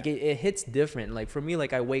 Like Yeah. it hits different. Like for me,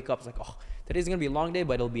 like I wake up, it's like, oh, today's gonna be a long day,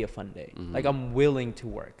 but it'll be a fun day. Like I'm willing to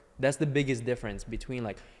work. That's the biggest difference between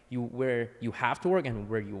like where you have to work and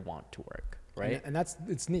where you want to work, right? And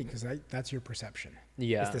it's neat because that's your perception.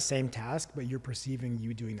 Yeah. It's the same task, but you're perceiving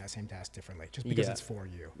you doing that same task differently just because Yeah. it's for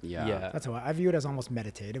you. Yeah. Yeah. That's how I view it, as almost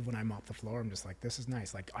meditative. When I mop the floor, I'm just like, this is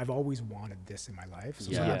nice. Like I've always wanted this in my life.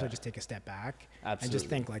 So Yeah. sometimes I just take a step back and Absolutely. just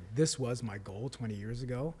think like, this was my goal 20 years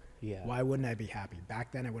ago. Yeah. Why wouldn't I be happy?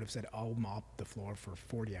 Back then I would have said, I'll mop the floor for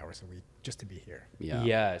 40 hours a week just to be here. Yeah.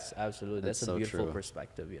 Yes, absolutely. That's That's a so beautiful true.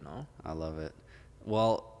 perspective, you know. I love it.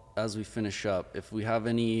 Well, as we finish up, if we have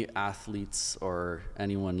any athletes or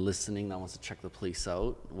anyone listening that wants to check the place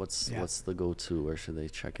out, what's the go-to? Where should they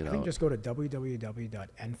check it I out? think just go to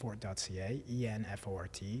www.enfort.ca,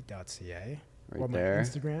 enfort.ca. Right or my there.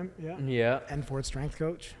 Instagram, yeah. Yeah. Enfort Strength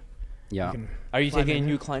Coach. Yeah. can Are you find taking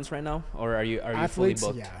me new there. clients right now, or are you Athletes,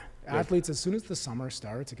 fully booked? yeah. Athletes, as soon as the summer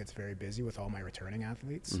starts, it gets very busy with all my returning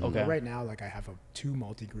athletes. Okay. But right now, like I have two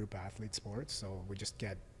multi-group athlete sports, so we just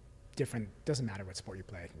get different. Doesn't matter what sport you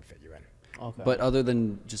play, I can fit you in. Okay. But other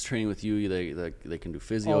than just training with you, they can do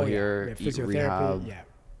physio here, We have eat physiotherapy, rehab. yeah.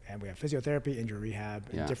 And we have physiotherapy, injury rehab,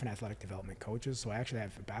 Yeah. and different athletic development coaches. So I actually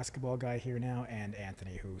have a basketball guy here now and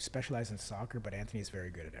Anthony, who specializes in soccer, but Anthony's very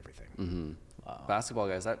good at everything. Mm-hmm. Basketball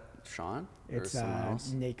guy, is that Sean or It's someone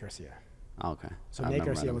else? Nate Garcia. Oh, okay. So I've Nate never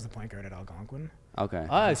met Garcia him. was the point guard at Algonquin. Okay.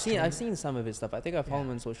 I've seen some of his stuff. I think I follow him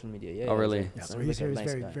on social media. Yeah. Oh, really? Yeah, so Sounds he's like a here. He's nice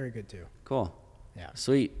very, guy. very good too. Cool. Yeah.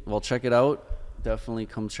 Sweet. Well, check it out. Definitely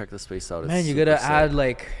come check the space out. It's Man, you super gotta sick. add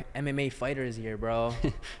like MMA fighters here, bro.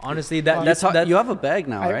 Honestly, that's how. You have a bag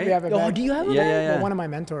now, right? We have a Oh, bag. do you have a Yeah, bag? yeah, yeah. Well, one of my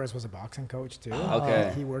mentors was a boxing coach too.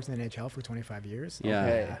 Okay. He worked in the NHL for 25 years. Yeah.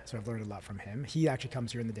 Okay. So I've learned a lot from him. He actually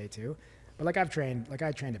comes here in the day too. But like I trained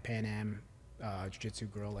at Pan Am, jiu-jitsu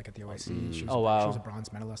girl, like at the OIC. She was Oh, wow. She was a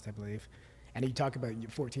bronze medalist, I believe. And you talk about your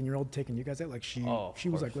 14-year-old taking you guys out, like she Oh, of was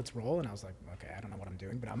course. like, let's roll. And I was like, okay, I don't know what I'm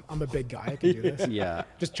doing, but I'm a big guy. I can do this. Yeah.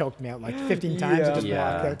 Just choked me out like 15 times and just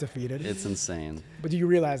Yeah. walked out defeated. It's insane. But do you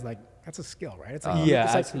realize like that's a skill, right? It's like, Yeah,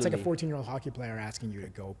 it's like a absolutely. 14-year-old hockey player asking you to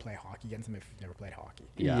go play hockey against them if you've never played hockey.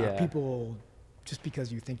 Yeah. Yeah. People, just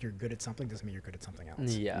because you think you're good at something doesn't mean you're good at something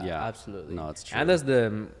else. Yeah, Yeah. absolutely. No, it's true. And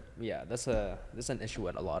that's an issue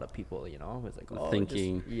with a lot of people, you know. It's like, oh,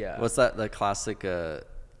 Thinking. yeah. What's that? The classic,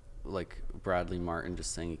 like Bradley Martin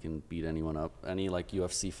just saying he can beat anyone up, any like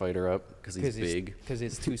UFC fighter up because he's big. Because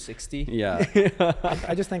it's 260. Yeah.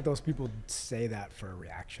 I just think those people say that for a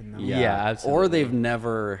reaction, though. Yeah, Or absolutely. they've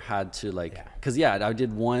never had to like, Yeah. cause I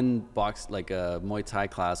did one box, like a Muay Thai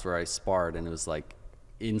class where I sparred and it was like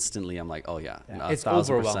instantly I'm like, oh yeah, Yeah. It's 1000%.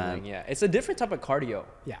 overwhelming. Yeah, it's a different type of cardio.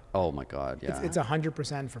 Yeah. Oh my God. Yeah. It's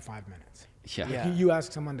 100% for 5 minutes. yeah. Yeah. You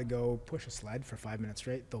ask someone to go push a sled for 5 minutes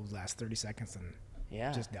straight, they'll last 30 seconds and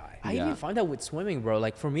Yeah. just die. I Yeah. even find that with swimming, bro.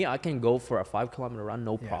 Like for me, I can go for a 5-kilometer run,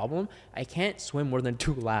 no Yeah. problem. I can't swim more than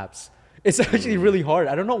 2 laps. It's actually really hard.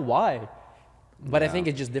 I don't know why, but I Yeah. think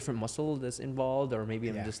it's just different muscle that's involved, or maybe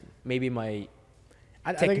Yeah. maybe my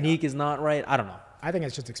I think- technique is not right. I don't know. I think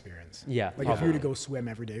it's just experience. Yeah, Like if you were to probably. go swim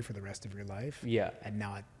every day for the rest of your life, Yeah. and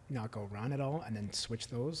not go run at all, and then switch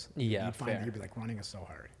those, Yeah, you'd find fair. that you'd be like, running is so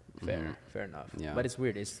hard. Fair enough. Yeah. But it's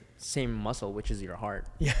weird. It's same muscle, which is your heart.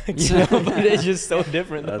 Yeah, You know, but it's just so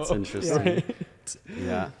different. That's though. interesting.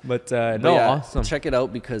 Yeah. But But no, yeah, awesome. Check it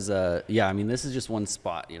out because I mean this is just one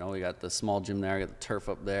spot. You know, we got the small gym there, we got the turf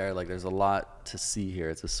up there. Like there's a lot to see here.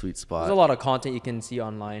 It's a sweet spot. There's a lot of content you can see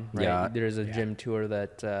online. Right? Yeah. There's a gym tour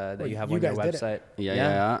that Well, you have you on your guys did it. website.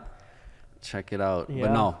 Yeah. Check it out. Yeah.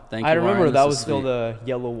 But no, thank you. I remember Warren. that This was is still sweet. the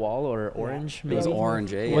yellow wall or orange. It was maybe?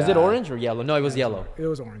 orange, eh? Was it Yeah. orange or yellow? No, it was yellow. it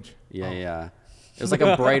was orange. Yeah. It was like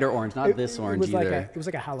a brighter orange, not this orange was either. It was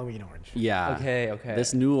like a Halloween orange. Yeah. Okay.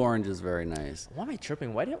 This new orange is very nice. Why am I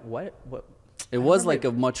tripping? What? It was like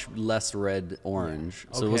a much less red orange,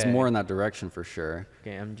 so it was Okay. more in that direction for sure.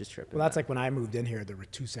 Okay, I'm just tripping. Well, that's like when I moved in here, there were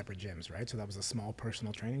 2 separate gyms, right? So that was a small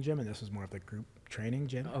personal training gym, and this was more of the group training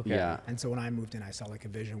gym. Okay. Yeah. And so when I moved in, I saw like a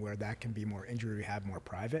vision where that can be more injury rehab, more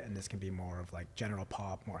private, and this can be more of like general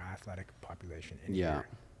pop, more athletic population in Yeah. here.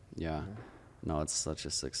 Yeah. No, it's such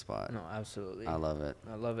a sick spot. No, absolutely. I love it.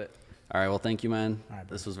 I love it. All right, well, thank you, man. All right,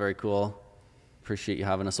 This brother. was very cool. Appreciate you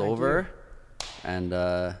having us Thank over. And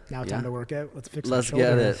Now yeah. time to work out. Let's fix Let's my get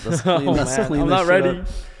shoulder. it. Let's clean, Oh, let's man, clean I'm this not shit ready. up.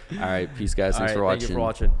 All right, peace, guys. Thanks All for right, watching. Thank you for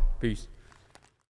watching. Peace.